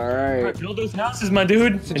Alright. Build those houses, my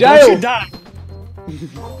dude. And jail. Don't you die.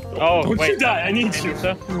 Oh, Don't wait. you die. I need you.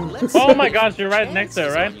 Oh my gosh, you're right next to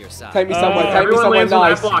it, right? Take me somewhere, take me Everyone somewhere lands on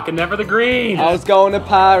nice. that block and never the green. I was going to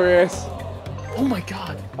Paris. Oh my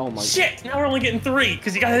god. Oh my Shit! Now we're only getting 3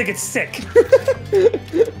 because you gotta get sick.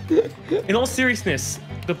 In all seriousness,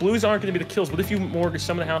 the blues aren't going to be the kills. What if you mortgage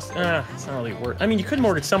some of the house? It's not really worth. I mean, you could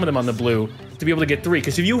mortgage some of them on the blue to be able to get 3.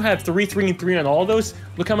 Because if you have 3, 3, and 3 on all of those,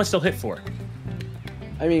 look how much they'll hit for.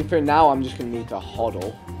 I mean, for now, I'm just gonna need to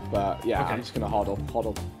hodl. But yeah, Okay. I'm just gonna hodl.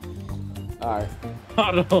 Alright.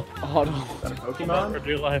 Hodl. Hodl. Is that a Pokemon? For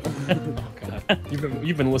dear life. Oh God,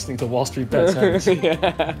 you've been listening to Wall Street Bets. Haven't you?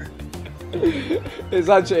 Yeah. It's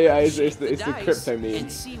actually it's the crypto meme.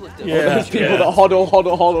 And see what the Yeah. Those people that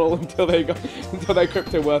hodl until they're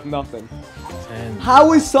crypto worth nothing. And How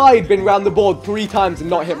has Side been round the board 3 times and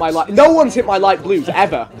not hit my light? No one's hit my light blues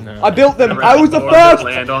ever. No. I built them. Around I was the the board that first.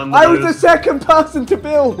 land on the I was the blues. second person to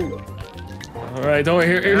build. all right, don't worry.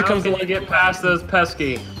 Here How comes the can you get past those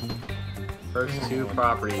pesky first 2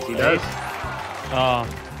 properties? He does. Oh,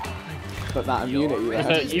 But that immunity so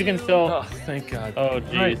there. you can still. Oh, thank God. Oh, All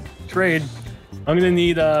jeez. right, trade. I'm gonna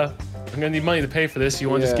need money to pay for this. You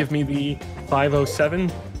want to just Yeah. give me the 507?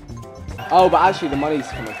 Oh, but actually the money's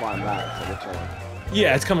coming flying back. So we're chilling.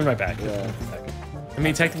 Yeah, it's coming right back. Yeah. I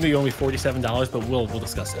mean, technically you owe me $47, but we'll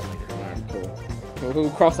discuss that later. Cool. We'll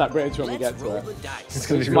cross that bridge when we Let's get to roll it. the dice. It's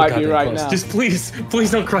gonna Which be might real be goddamn right close. now. Just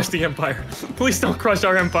please don't crush the Empire. Please don't crush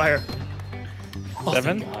our Empire. Oh,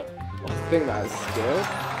 7? thank God. I think that's good.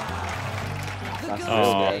 That's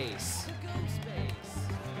Oh. real good. Space.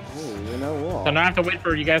 Ooh, you know what? So now I have to wait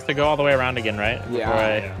for you guys to go all the way around again, right?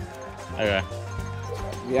 Yeah. Before Okay.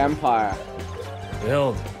 The Empire.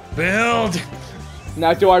 Build.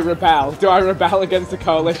 Now, do I rebel? Do I rebel against the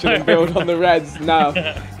coalition and build on the Reds? No,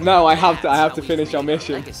 no. I have to finish our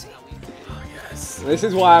mission. Legacy. This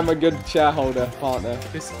is why I'm a good shareholder partner.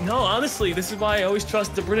 No, honestly, this is why I always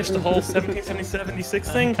trust the British. The whole 1776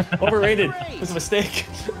 thing, overrated. It was a mistake.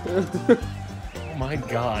 Oh my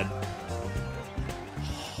God.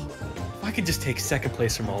 If I could just take 2nd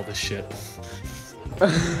place from all this shit.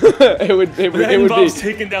 it would That be involves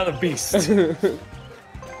taking down a beast.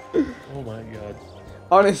 Oh my God.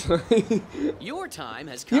 honestly. Your time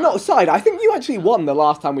has come. You know, Side, I think you actually won the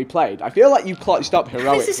last time we played. I feel like you clutched up How does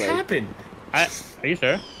heroically. this happen? Are you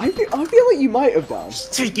sure? I feel like you might have done.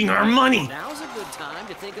 Taking our money. Now's a good time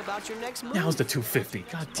to think about your next move. Now's the 250.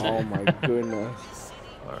 God damn. Oh my goodness.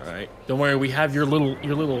 All right. Don't worry. We have your little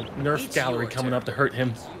Nerf It's gallery your coming turn. up to hurt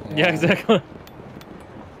him. Yeah, exactly.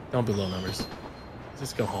 Don't be low numbers.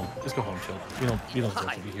 Just go home. Just go home, chill. You don't deserve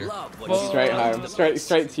I to be here. love what you Straight bring to home. the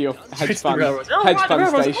Straight to your hedge Straight to the fund. railroads. Hedge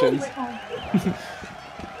fund stations.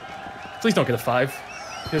 Please don't get a 5.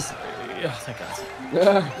 Just, thank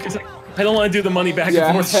God. 'Cause I don't want to do the money back Yeah.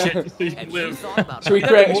 and forth shit so you Have can you live. thought about Should we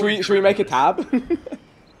create? Should we make a tab?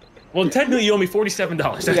 Well, technically you owe me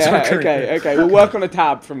 $47. That's our Yeah. current Okay. bid. Okay. We'll work on a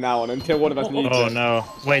tab from now on until one of us needs Oh it. no.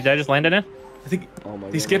 Wait, did I just land in it? I think. Oh my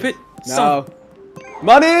Did you skip it? No.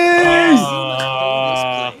 Monies!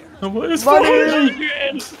 What is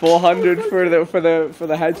Money! 400 for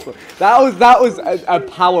the hedge fund. That was a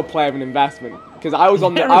power play of an investment because I was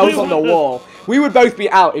on the wall. We would both be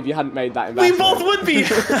out if you hadn't made that We investment. both would be.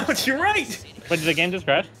 You're right. Wait, did the game just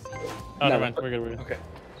crash? Oh, No. never mind. We're good. Okay.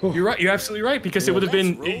 You're right. You're absolutely right because it would have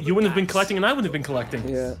been you wouldn't have been collecting and I wouldn't have been collecting.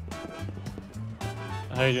 Yeah.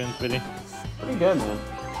 How you doing, Spitty? Pretty good, man.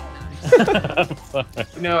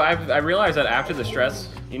 You know, I realized that after the stress,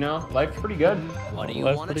 you know, life's pretty good. What do you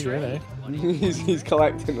That's want to pretty good, trade? eh? What do you He's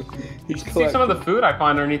collecting. He's See some of the food I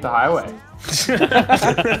find underneath the highway.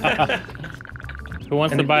 Who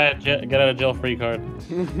wants to buy a get out of jail free card?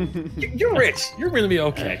 You're rich. You're gonna be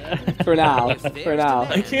okay. for now. For now.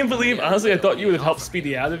 I can't believe, honestly, I thought you would have helped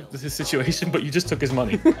Speedy out of this situation, but you just took his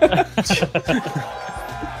money. Would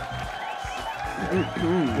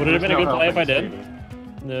it have been a good play if I did?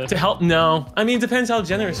 Yeah. To help? No. I mean, it depends how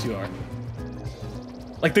generous you are.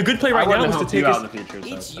 Like, the good play right I now wouldn't was to help take you out in his... the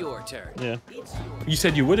future. It's So. your turn. Yeah. It's your You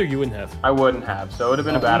said you would or you wouldn't have? I wouldn't have, so it would have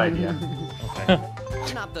been a bad idea. Okay.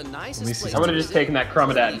 not the nicest Let me see. place I would to have just visit. taken that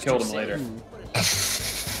Crumadat and killed him later.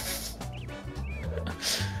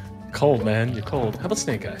 Cold, man. You're cold. How about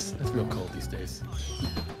Snake Eyes? That's real cold these days.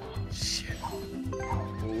 Shit.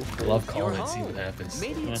 I love calling and see what happens.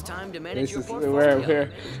 Maybe it's time to manage This your is portfolio.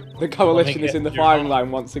 where the coalition Well, is in the you're firing home.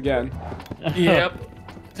 line once again. Yep.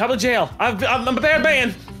 Top of jail. I'm a bad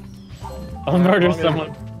man. I'll murder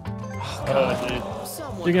someone. Oh, Oh,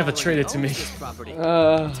 Someone You're gonna have to already trade it to owns me. this property.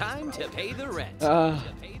 Time to pay the rent. Uh,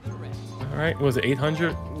 To pay the rent. All right. Was it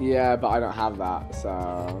 800? yeah, but I don't have that,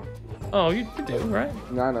 so Oh, you do, right?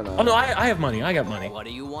 no. Oh no, I have money. I got money. What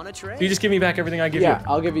do you want to trade? You just give me back everything I give Yeah, you.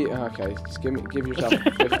 I'll give you. Okay, just give yourself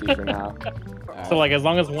 50 for now. So like, as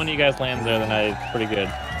long as one of you guys lands there, then it's pretty good.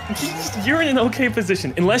 You're in an okay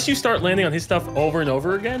position. Unless you start landing on his stuff over and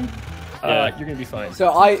over again, Yeah. you're gonna be fine.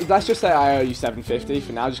 So let's just say I owe you 750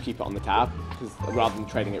 for now. Just keep it on the tab. rather than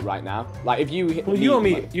trading it right now. Like if you hit, Well, you owe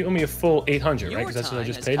me a full 800, right? Because that's what I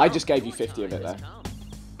just paid. I just gave you 50 of it though.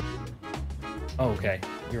 Oh, okay.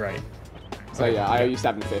 You're right. So yeah, I owe you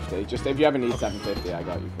 750. Just if you ever need 750, I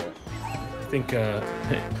got you for it. I think I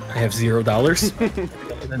have $0.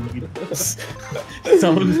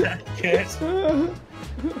 Some of that cash.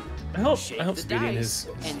 I hope Speedy is.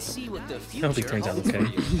 I hope he turns out okay.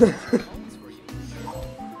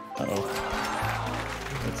 Uh-oh.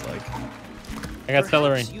 It's like. I got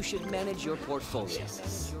celery. You should manage your portfolio.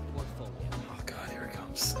 Oh god, here it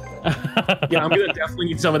comes. Yeah, I'm gonna definitely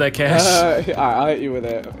need some of that cash. Alright, I'll hit you with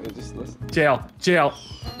it. Just listen. Jail.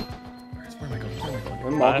 Where am I going?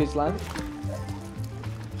 When mortgage land?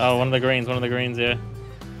 Oh, one of the greens, yeah.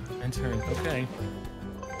 And turn. Okay.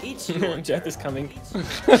 It's your Death is coming.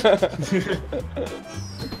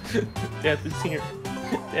 Death is here.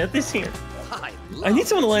 Death is here. I need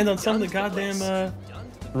someone to land on some of the goddamn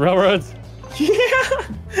Railroads. Yeah!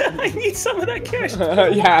 I need some of that cash.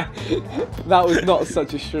 Yeah, that was not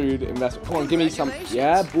such a shrewd investment. Come on, give me some.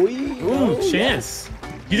 Yeah, boy. Ooh, chance.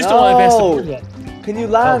 You just don't want to advance the board. Can you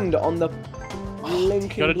land on the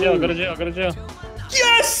linking Go to jail, go to jail.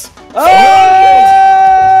 Yes!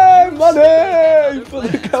 Hey! Money for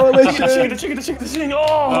the coalition. The chicken.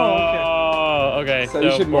 Oh, okay. So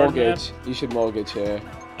you should board mortgage. You should mortgage here.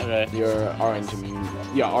 map. Okay. You're orange.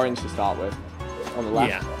 Orange to start with. On the left.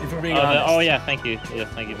 yeah. If we're being honest. Oh yeah, thank you. Yes,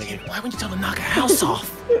 thank you. Why wouldn't you tell him to knock a house off?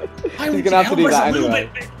 Why He's would gonna have to do help us that a little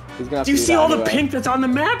anyway. bit? He's gonna have Do you to see that all the anyway. pink that's on the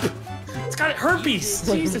map? It's got herpes.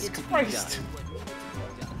 Jesus Christ.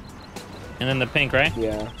 And then the pink, right?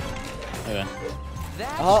 Yeah. Okay.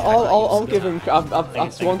 I'll give him. I've Thank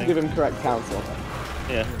you, sworn to give him correct counsel.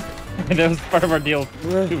 Yeah. That was part of our deal 2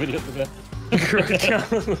 videos ago.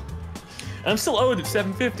 I'm still owed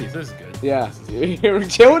 750. So this is good. Yeah.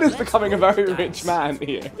 Chilled is becoming a very rich man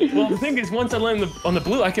here. Well, the thing is, once I land on the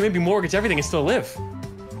blue, I can maybe mortgage everything and still live.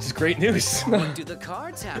 Which is great news. What do the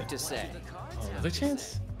cards have to say? Another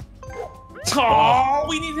chance? Oh,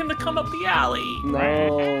 we need him to come up the alley.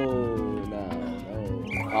 No.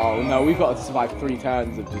 Oh no, we've got to survive 3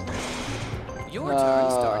 turns of just. Your turn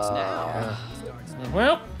starts now.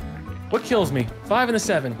 Well, what kills me? 5 and a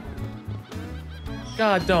 7.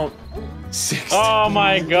 God, don't. 6. Oh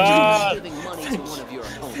my god! Giving money to one of your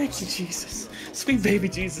opponents. Thank you, Jesus. Sweet baby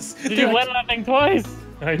Jesus. Did you win that thing twice?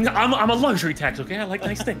 I'm a luxury tax, okay? I like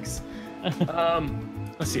nice things.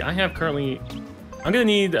 Let's see. I have currently. I'm gonna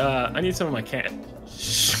need. I need some of my cash.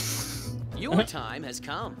 Your time has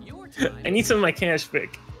come. I need some of my cash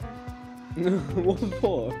pick. What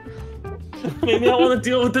for? Maybe I want to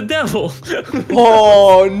deal with the devil.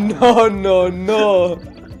 Oh no!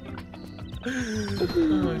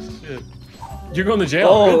 Oh shit! You're going to jail.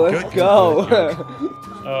 Oh, Good, let's good. go.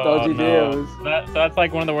 Oh, Dodgy no. deals. So that's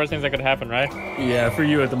like one of the worst things that could happen, right? Yeah, for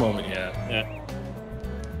you at the moment, yeah.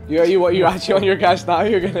 Yeah. You actually on your cash now?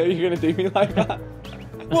 You're gonna do me like that?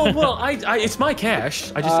 Well, it's my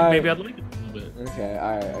cash. I just think maybe I'd like it a little bit. Okay,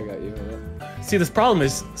 alright, I got you. See, this problem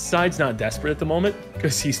is Side's not desperate at the moment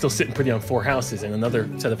because he's still sitting pretty on 4 houses and another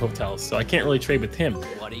set of hotels, so I can't really trade with him.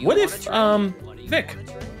 What if Vic?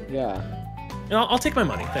 Yeah. You know, I'll take my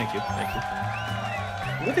money. Thank you.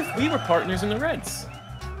 What if we were partners in the Reds?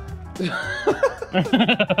 I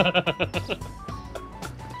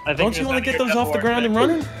think Don't you want to get those off the ground and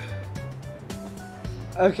running?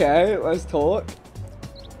 Okay, let's talk.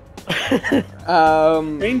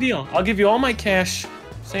 Same deal. I'll give you all my cash.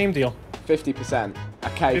 Same deal. 50%.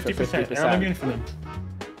 Okay, 50%. for 50%. And I'm immune from them.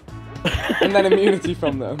 And then immunity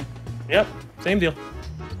from them. Yep. Same deal.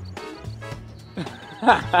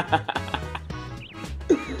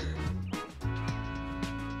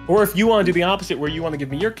 Or if you want to do the opposite, where you want to give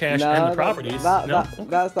me your cash and the properties.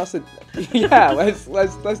 That's a yeah.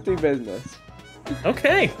 Let's do business.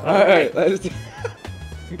 Okay. All right. Let's do.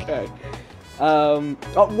 Okay.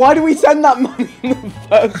 Why do we send that money in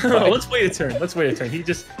the first place? Let's wait a turn. He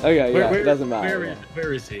just. Okay. Yeah. It doesn't matter.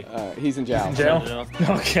 Where is he? He's in jail. In jail.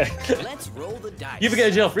 Okay. Let's roll the dice. You even get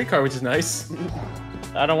a jail-free card, which is nice.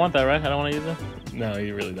 I don't want that, right? I don't want to use it. No,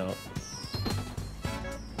 you really don't.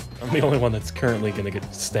 I'm the only one that's currently gonna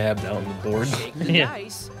get stabbed out on the board. Shake the Yeah.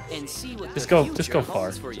 dice and see what Just the go future far.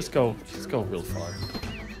 holds for you. Just go real far.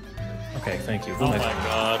 Okay, thank you. Oh my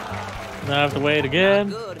god. Now I have to wait again.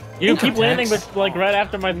 Good. You Income keep landing, tax. but like right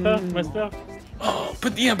after my stuff. Oh,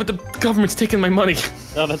 but the government's taking my money.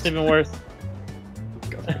 Oh, that's even worse.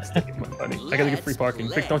 Government's taking my money. I gotta get free parking.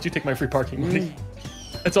 Vic, don't you take my free parking money.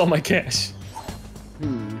 That's all my cash.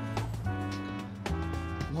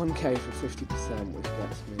 1K for 50%, which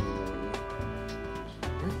gets me.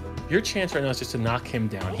 Your chance right now is just to knock him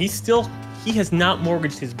down. He's still he has not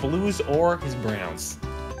mortgaged his blues or his browns.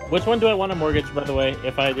 Which one do I want to mortgage, by the way,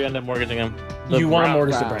 if I do end up mortgaging them? You want to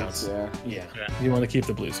mortgage the Browns, browns. Yeah. You want to keep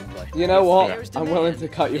the blues in play. You know what? There's I'm demand, willing to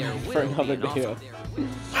cut you there for will another be an deal. offer.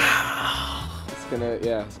 It's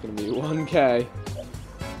gonna be 1K.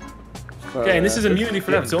 Okay, and this is immunity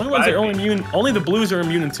for them. So the only ones that are only immune, only the blues are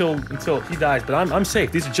immune until he dies. But I'm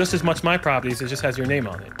safe. These are just as much my properties. It just has your name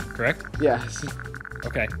on it. Correct? Yes.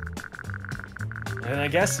 Okay. And I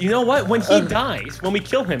guess you know what? When he dies, when we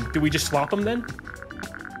kill him, do we just swap him then?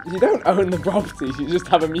 You don't own the properties. You just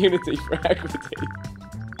have immunity for equity.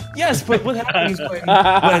 Yes, but what happens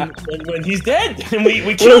when he's dead and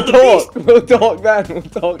we kill the beast? We'll talk then. We'll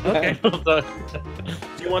talk then. Okay.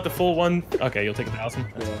 Do you want the full one? Okay, you'll take 1,000.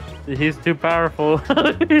 Yeah. He's too powerful.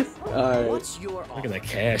 What's your Look at that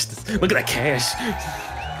cash. Look at that cash.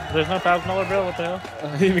 There's no $1,000 bill. What the hell?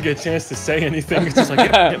 I didn't even get a chance to say anything. It's just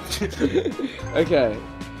like, yep. Okay.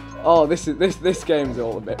 Oh, this game's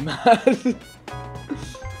all a bit mad.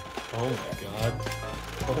 Oh my god.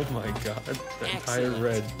 Oh my god. The entire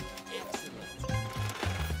red.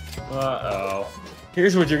 Uh-oh.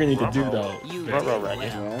 Here's what you're gonna need to do though.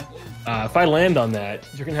 Yeah. If I land on that,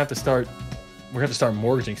 you're gonna have to start. We're gonna have to start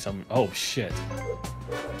mortgaging some. Oh shit.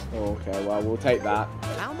 Okay, well we'll take that.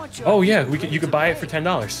 How much Oh yeah, you could buy it for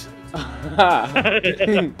 $10.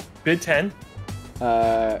 Bid 10.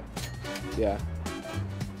 Yeah.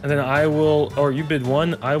 And then I will, or you bid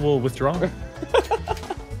 1, I will withdraw.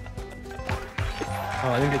 Oh,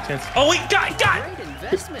 I didn't get a chance. Oh wait, God! Great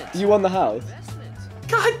investment. You won the house.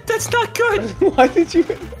 God, that's not good! Why did you...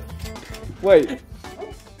 Wait.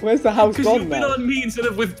 Where's the house Because you gone bid now? on me instead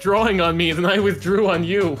of withdrawing on me, and then I withdrew on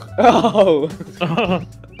you. Oh.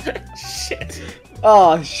 Shit.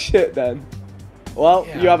 Oh, shit then. Well,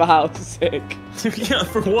 Yeah. you have a house. Sick. Yeah,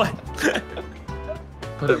 for what?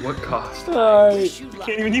 But at what cost? Alright.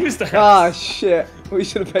 Can't even use the house. Ah, shit. We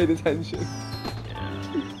should have paid attention.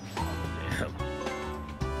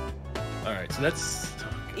 Alright, so that's...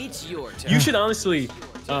 It's your turn. You should honestly...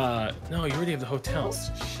 no, you already have the hotels.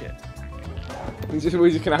 Shit. We're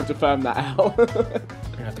just gonna have to firm that out. You're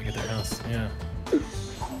gonna have to get the house, yeah.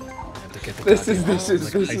 Have to get the This is goddamn this house, is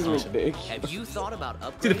like a this high is station. ridiculous. Have you thought about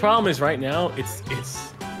upgrading? See, the problem is right now, it's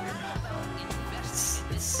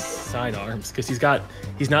sidearms, because he's not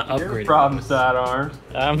upgrading. Problem, sidearms.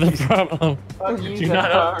 I'm the problem. You're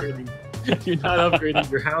not upgrading. You're not upgrading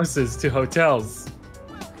your houses to hotels.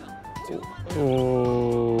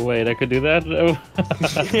 Oh, wait, I could do that?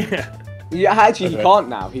 Yeah. Yeah, actually, he Okay. can't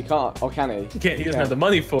now. He can't, or can he? He doesn't have the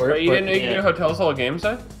money for it. Wait, you but- didn't know you could do hotels all game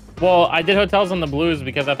side? Well, I did hotels on the blues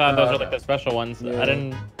because I thought those were like okay. the special ones. Yeah. I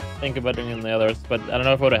didn't think about doing the others, but I don't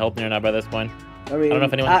know if it would have helped me or not by this point. I mean, don't know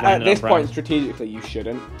if anyone's at landed this on point, Brown. strategically, you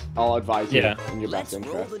shouldn't. I'll advise you Yeah. in your best Let's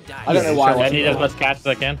roll interest. the dice. I don't know why. I need as much cash as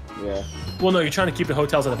I can. Yeah, Well, no, you're trying to keep the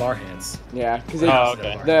hotels out of our hands. yeah, because Oh,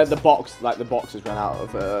 okay. the boxes ran out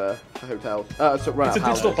of hotels. So run It's a out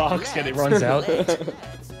of digital houses. box, and it runs out.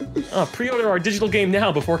 Oh, pre-order our digital game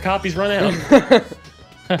now before copies run out.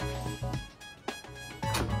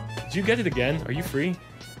 Did you get it again? Are you free?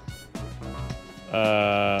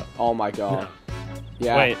 Oh my god.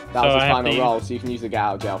 Yeah, Wait, that so was I his have final to roll, so you can use the get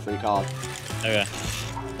out of jail free card. Okay.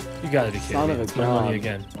 You gotta be kidding Son me. of a It's my money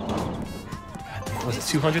gun. again. God damn, was it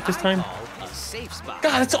 200 this time? A safe spot.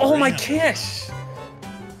 God, that's all my cash!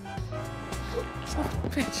 Son of a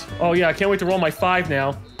bitch. Oh yeah, I can't wait to roll my 5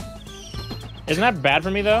 now. Isn't that bad for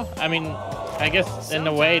me, though? I mean, I guess in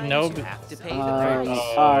a way, no. You have to pay the price.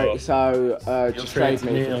 Alright, so just trade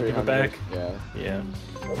trade me me, for I'll give it 300. back. Yeah. Yeah.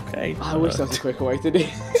 Okay. I wish there was a quicker way to do it.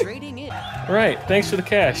 Trading in. Alright, thanks for the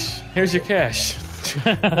cash. Here's your cash.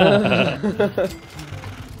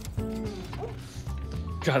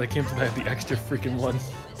 God, I can't believe I have the extra freaking one.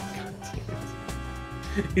 God damn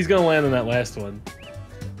it. He's gonna land on that last one.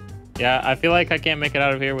 Yeah, I feel like I can't make it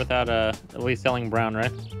out of here without at least selling brown,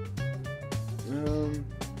 right?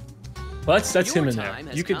 Well, that's Your him in time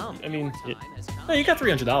there. has You could, come. I mean, Time has come. oh, you got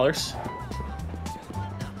 $300.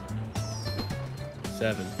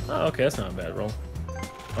 7. Oh, okay, that's not a bad roll.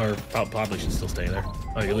 Or probably should still stay there.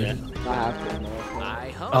 Oh, you're leaving? I have to. No.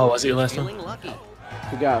 I hope Oh, was it your you're last one? feeling lucky.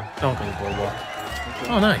 To go. Don't go to the boardwalk.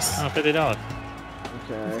 Oh, nice. Oh, $50.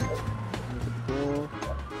 Okay. Cool.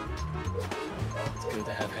 It's good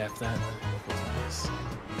to have half that. Nice.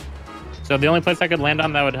 So the only place I could land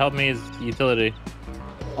on that would help me is utility.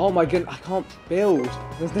 Oh my goodness, I can't build.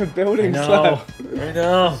 There's no building I know. left. I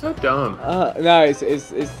know. So dumb. No,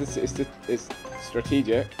 it's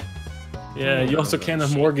strategic. Yeah, you also can't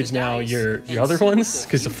have mortgage now your other ones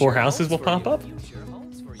because the 4 houses will pop up. I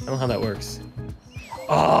don't know how that works.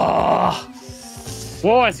 Oh,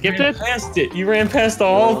 Whoa, I skipped You ran it? past it. You ran past the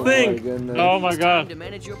whole thing. Oh my Time god. to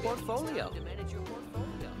manage your portfolio.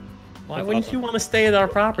 Why wouldn't you want to stay at our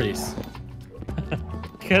properties?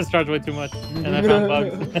 You guys charge way too much. And I found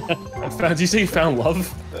bugs. Did you say you found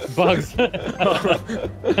love? Bugs.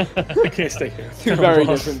 I can't stay here. Two very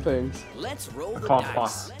different things. Let's roll the Can't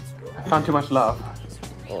dice. I found too much love.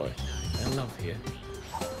 Boy, I love here.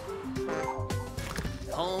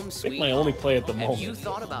 Home I sweet think my only play at the Have you moment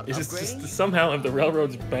thought about is just upgrading? somehow of the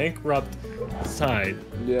railroad's bankrupt side.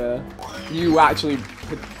 Yeah. You actually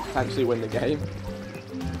could potentially win the game.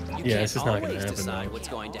 You Yeah, can't it's just not gonna always happen, decide though. what's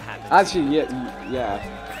going to happen. Actually,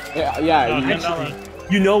 yeah. Oh, You,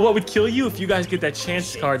 $10. You know what would kill you if you guys get that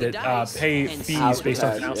chance card that pay fees based on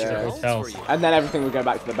Houses, houses yeah. at hotels. and then everything would go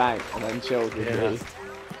back to the bank, and then chills would Yeah. be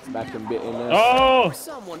back and bit in there. Oh!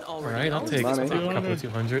 Someone All already right, I'll owns take this a money. property. couple of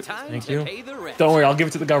 200. Time Thank to you. pay the rent. Don't worry, I'll give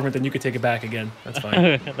it to the government, then you can take it back again. That's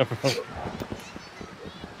fine. No problem.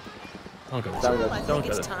 I'll go. Don't go. I Don't think go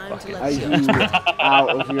it's to time fuck to it. Are let you go. out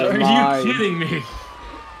of your Are mind? you kidding me?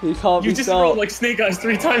 You can't You be just stopped. rolled like Snake Eyes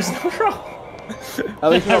 3 times in a row. At least I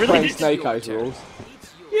we're not really playing did. Snake Eyes rules.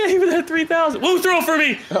 Yeah, he even had 3,000. Who threw for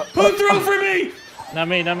me? Who threw for me? Not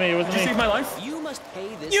me, not me. It wasn't Did you save me. my life? You must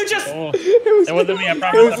pay this. You just. Oh, It it wasn't me, I It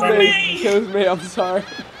promise. was I promise. me. It was me. I'm sorry.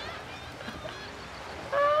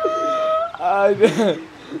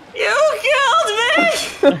 You killed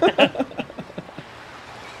me!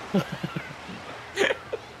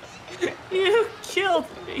 You killed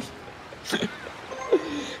me!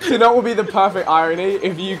 You know what would be the perfect irony?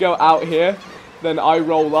 If you go out here, then I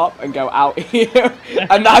roll up and go out here,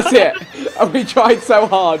 and that's it. And we tried so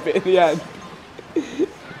hard, but in the end,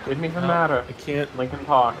 Didn't even matter. I can't. Lincoln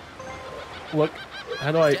Park. Look,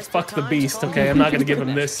 how do I fuck the beast? Okay, I'm not gonna give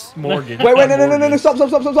him this mortgage. wait, no, stop!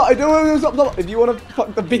 I don't stop. If you want to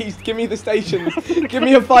fuck the beast, give me the stations. Give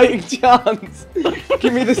me a fighting chance.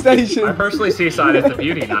 Give me the I station. personally see side as the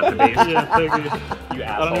beauty, not the beast. Yeah, thank you. You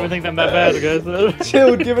I don't asshole. even think I'm that bad, guys.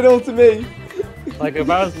 Chilled, give it all to me. Like, if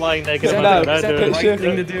I was lying naked, Is I'm No, not that that the bad, right dude.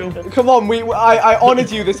 thing to do? Come on, I honoured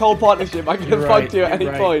you this whole partnership. I could have You're fucked right, you at any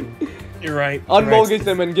you're right. point. You're right. Unmortgage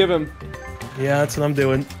them and give them. Yeah, that's what I'm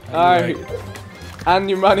doing. Alright. You're right. And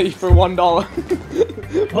your money for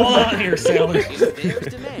 $1. Hold on here, sailor. If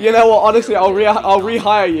there's demand, You know what? Honestly, I'll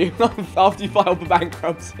rehire you after you file for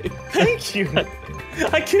bankruptcy. Thank you.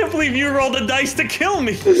 I can't believe you rolled the dice to kill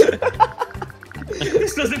me.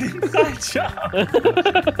 This was an inside job.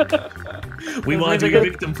 We want to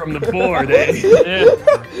evict him from the board, eh?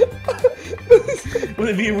 What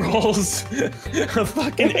if he rolls a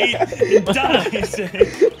fucking 8 and dies, eh?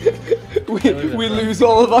 We lose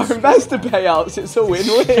all of our investor payouts. It's a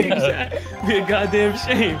win-win. Be a goddamn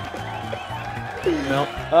shame. Well,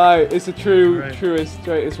 Alright, it's a Alright. truest,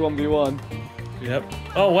 straightest 1v1. yep.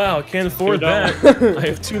 Oh wow, I can't afford that. I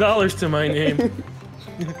have $2 to my name.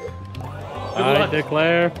 I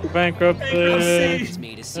declare bankruptcy. it's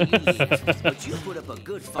me to see you leave, but you put up a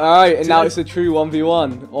good fight. Alright, and now it's a true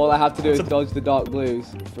 1v1. All I have to do is It's a- dodge the dark blues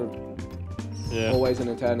for Yeah. always an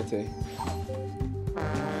eternity.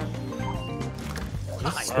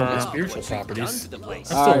 Spiritual properties. Guns to the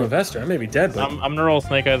place. I'm still an investor. I may be dead, but I'm gonna roll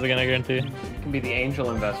Snake Eyes again, I guarantee. You can be the angel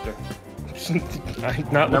investor. not with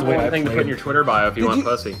the Number way one I thing to put in play. your Twitter bio if you want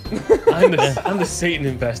pussy. I'm the Satan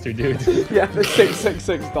investor, dude. Yeah, for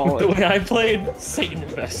 $666. The way I played, Satan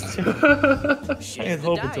investor. Shake I had the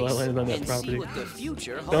hope until I dice landed on that and property. see what the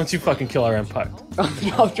future holds. Don't you fucking kill our empire.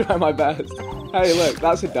 I'll try my best. Hey, look,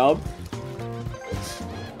 that's a dub.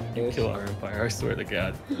 You kill our empire, I swear to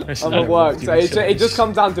God. I should I'm not at have work, moved so you it to just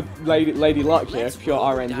comes down to Lady Luck here, Let's pure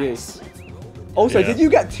roll the RNG. dice. Also, Yeah. did you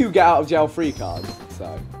get 2 get out of jail free cards?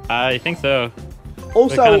 So. I think so. They're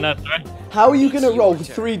Also, kinda nuts, right? how are you gonna roll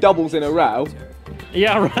 3 doubles in a row,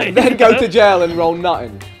 Yeah, right. then go to jail and roll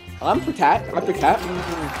nothing? I protect.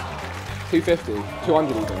 250,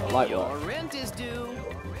 200 even, light Your work. rent is due.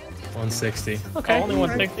 160. Okay. Only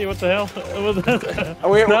 160. What the hell? Not a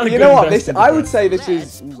You good know what? This investment, I would but- say this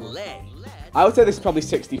is. Play. I would say this is probably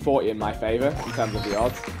 60-40 in my favor in terms of the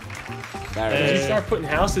odds. There it You is. start putting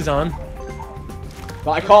houses on.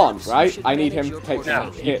 But I can't, right? I need him to take No,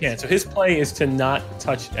 some you hits. can't. So his play is to not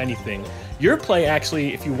touch anything. Your play,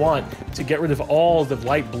 actually, if you want, to get rid of all the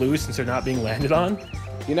light blues since they're not being landed on.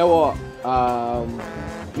 You know what?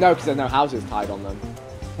 No, because there's no houses tied on them.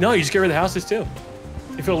 No, you just get rid of the houses too.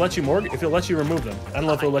 If it'll let you if it'll let you remove them. I don't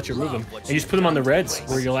know if it'll let you remove them. And you just put them on the reds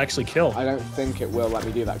where you'll actually kill. I don't think it will let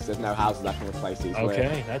me do that because there's no houses I can replace these with.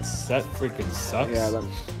 Okay, that freaking sucks. Yeah,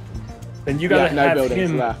 Then you gotta no have buildings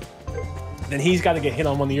him. left. Then he's got to get hit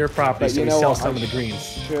on one of your properties But so you he know sells what? some of I the greens.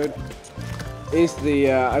 should. Is the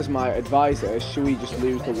as my advisor? Should we just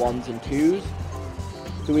lose the 1s and 2s?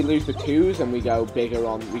 do we lose the 2s and we go bigger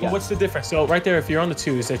on? We get What's the difference? So right there, if you're on the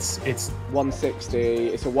 2s, it's 160.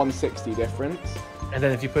 It's a 160 difference. and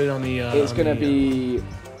then if you put it on the It's gonna be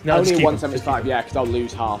no, only just keep 'em, 175. Yeah, because I'll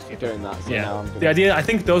lose half for doing that. So now I'm gonna... The idea, I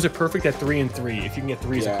think those are perfect at 3 and 3. If you can get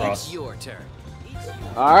 3s across. It's your turn.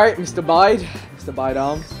 All right, Mr. Bide. Mr. Bide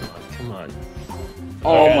Arms. Come on.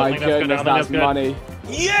 Oh Okay, I my think that's good, goodness, I think that's that's good. money.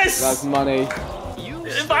 Yes! That's money.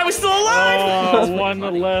 If I was still alive! Oh, one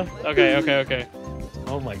left. Okay.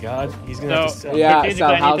 Oh my god, he's gonna have to So, sell. Yeah, strategically, sell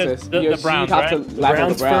I need to- houses. the You'd browns, have to right? The level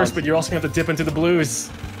browns the browns. first, but you're also gonna have to dip into the blues.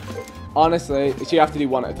 Honestly, so you have to do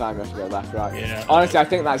one at a time. You have to go left, right. Yeah. Honestly, I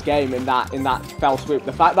think that's game in that fell swoop.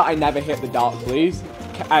 The fact that I never hit the dark blues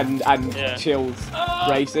and Yeah. chills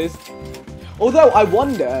races. Although I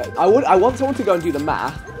wonder, I want someone to go and do the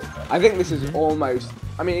math. I think this is almost.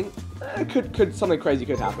 I mean, could something crazy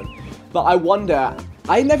could happen, but I wonder.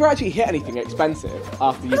 I never actually hit anything expensive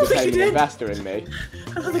after you don't think became you an did. investor in me.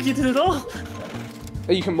 I don't think you did at all.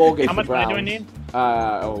 You can mortgage How the much money Browns. do I need?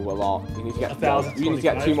 Oh, a lot. You need to get 1,025. you need to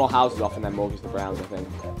get 2 more houses off and then mortgage the Browns. I think.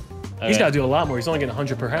 He's gotta do a lot more. He's only getting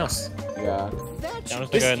 100 per house. Yeah. I'm just gonna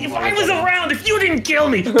This, go ahead and if I mortgage was it. around, if you didn't kill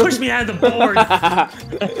me, push me out of the board.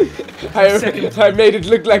 I made it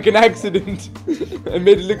look like an accident. I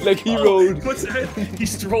made it look like he rolled. What's that? He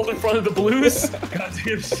strolled in front of the blues.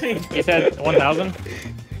 Goddamn shame. He said 1,000.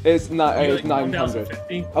 It's not. You're It's like 900.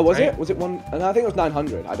 1,050, Oh, was right? it? Was it one? No, I think it was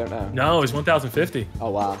 900. I don't know. No, it was 1,050. Oh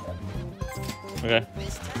wow. Okay.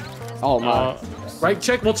 Oh man. Right,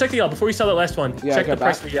 check. We'll check the yellow before you sell that last one. Yeah, check go the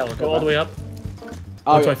price back. for yellow. Go Go all the back. way up.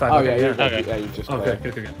 Oh, 125. Oh okay, yeah. yeah. Okay. Yeah, you just. Okay,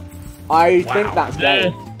 good. I Wow. think that's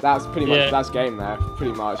game. That's pretty much. Yeah. That's game there.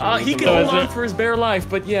 Pretty much. He can So hold is on it- for his bare life,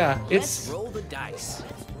 but yeah, Let's it's roll the dice.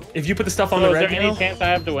 if you put the stuff on So the is red there any now, chance I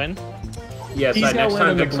have to win? Yes, He's got next one time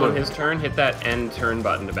on the Vic's on blue. his turn, hit that end turn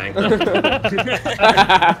button to bankrupt.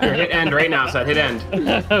 Here, hit end right now, Seth. Hit end.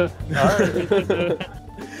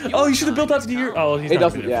 oh, you should have built out to your. Oh, he's It not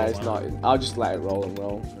doesn't. doing it Yeah, for it's a while. not. I'll just let it roll and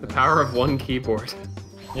roll. The power of one keyboard.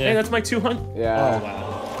 Hey, that's my 200. Yeah. Oh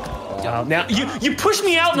wow. Wow. Now you push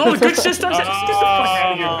me out and all the good shit starts. Get the fuck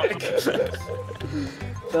out of here.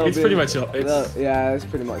 They'll It's be- pretty much. It's. Yeah, it's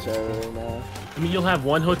pretty much over now. I mean, you'll have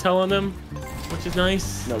one hotel on them, which is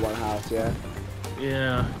nice. No one house. Yeah.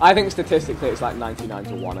 Yeah. I think statistically it's like 99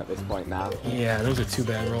 to 1 at this point now. Yeah, those are 2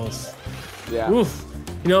 bad rolls. Yeah. Oof.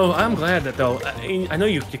 You know, I'm glad that though. I know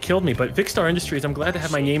you killed me, but Vicstar Industries, I'm glad to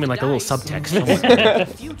have my name in like a little subtext somewhere.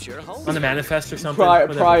 Future home. On the manifest or something. Prior,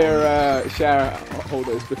 whatever. prior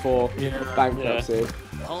shareholders before Yeah. bankruptcy.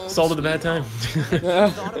 Homes Sold at a bad time.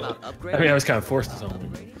 thought about upgrading. I mean, I was kind of forced to sell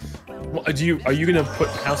them. Well, are you gonna put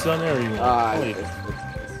houses on there, or are you? It's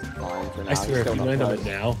fine for now. I swear, if Still you not land on close. it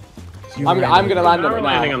now. I'm gonna land on We're it now.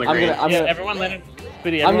 landing on the green. I'm Yeah, gonna everyone landed.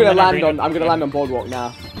 Speedy, I'm everyone gonna landed land green. on I'm gonna land on boardwalk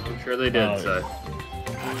now. I'm sure they did, Oh, so.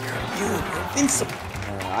 Invincible.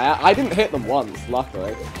 I didn't hit them once,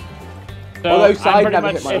 luckily. So Although I'm side pretty never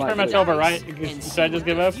much, hit my it's line. pretty much over, right? Should I just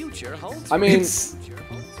give up? Future homes. I mean, It's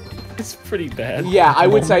pretty bad. yeah, I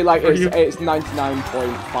would say like For you. it's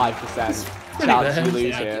 99.5% chance you bad.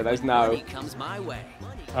 lose here. There's no. Money comes my way.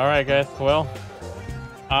 All right, guys. Well,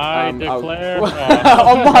 I declare.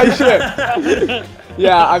 on my ship.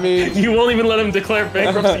 Yeah, I mean, You won't even let him declare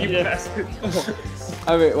bankruptcy, you Yeah. bastard.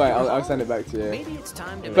 wait, I'll send it back to you. Maybe it's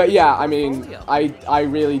time to. But yeah, I mean, I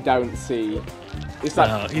really don't see. It's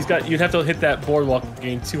like, You'd have to hit that boardwalk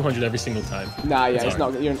gain 200 every single time. nah, yeah, it's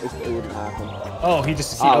Sorry. not. It wouldn't happen. Oh, he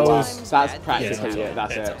just, he Oh, wow. owes. So that's practically Yeah. it.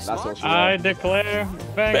 That's it. That's all she I wrote. declare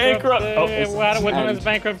Bankrupt. bankruptcy. Oh, it's- Which one end. is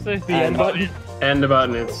bankruptcy? The end button. End the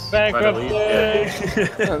button. It's Bankruptcy.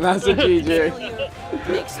 That's a GG.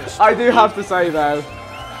 Makes us I do have to say though,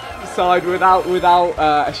 side without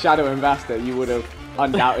a shadow investor, you would have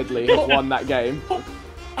undoubtedly won that game.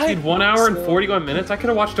 Dude, 1 hour and 41 minutes? I could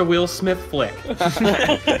have watched a Will Smith flick.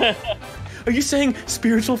 Are you saying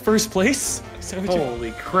spiritual first place? Is that what you-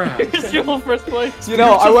 Holy crap. It's your first place. You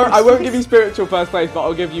know, I won't give you spiritual first place, but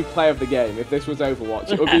I'll give you play of the game. If this was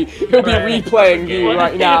Overwatch, it'll be replaying you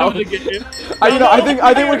right now. I think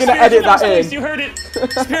we're gonna edit that in. You heard it.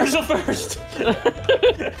 Spiritual first.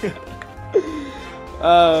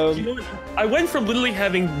 You know what? I went from literally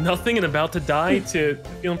having nothing and about to die to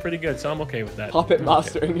feeling pretty good, so I'm okay with that. Puppet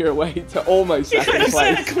mastering your way to almost Yeah, second place.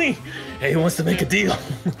 exactly. Hey, who wants to make a deal?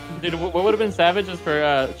 Dude, what would have been savage is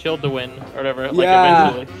for Shield to win or whatever. Like Yeah.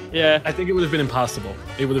 eventually. Yeah. I think it would have been impossible.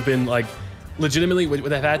 It would have been like, legitimately, what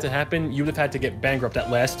would have had to happen? You would have had to get bankrupt that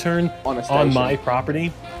last turn On a station. my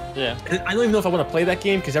property. Yeah. And I don't even know if I want to play that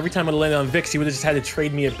game because every time I landed on Vix, he would have just had to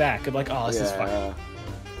trade me it back. I'm like, oh, this is fine. Yeah.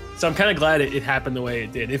 So I'm kind of glad it happened the way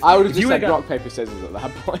it did. If I would have if just you said had got- rock paper scissors at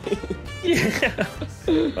that point. Yeah.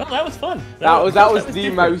 Well, that was fun. that was the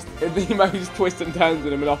different. most twists and turns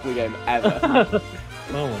in a Monopoly game ever.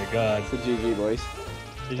 Oh my god. So GG boys.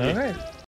 All right.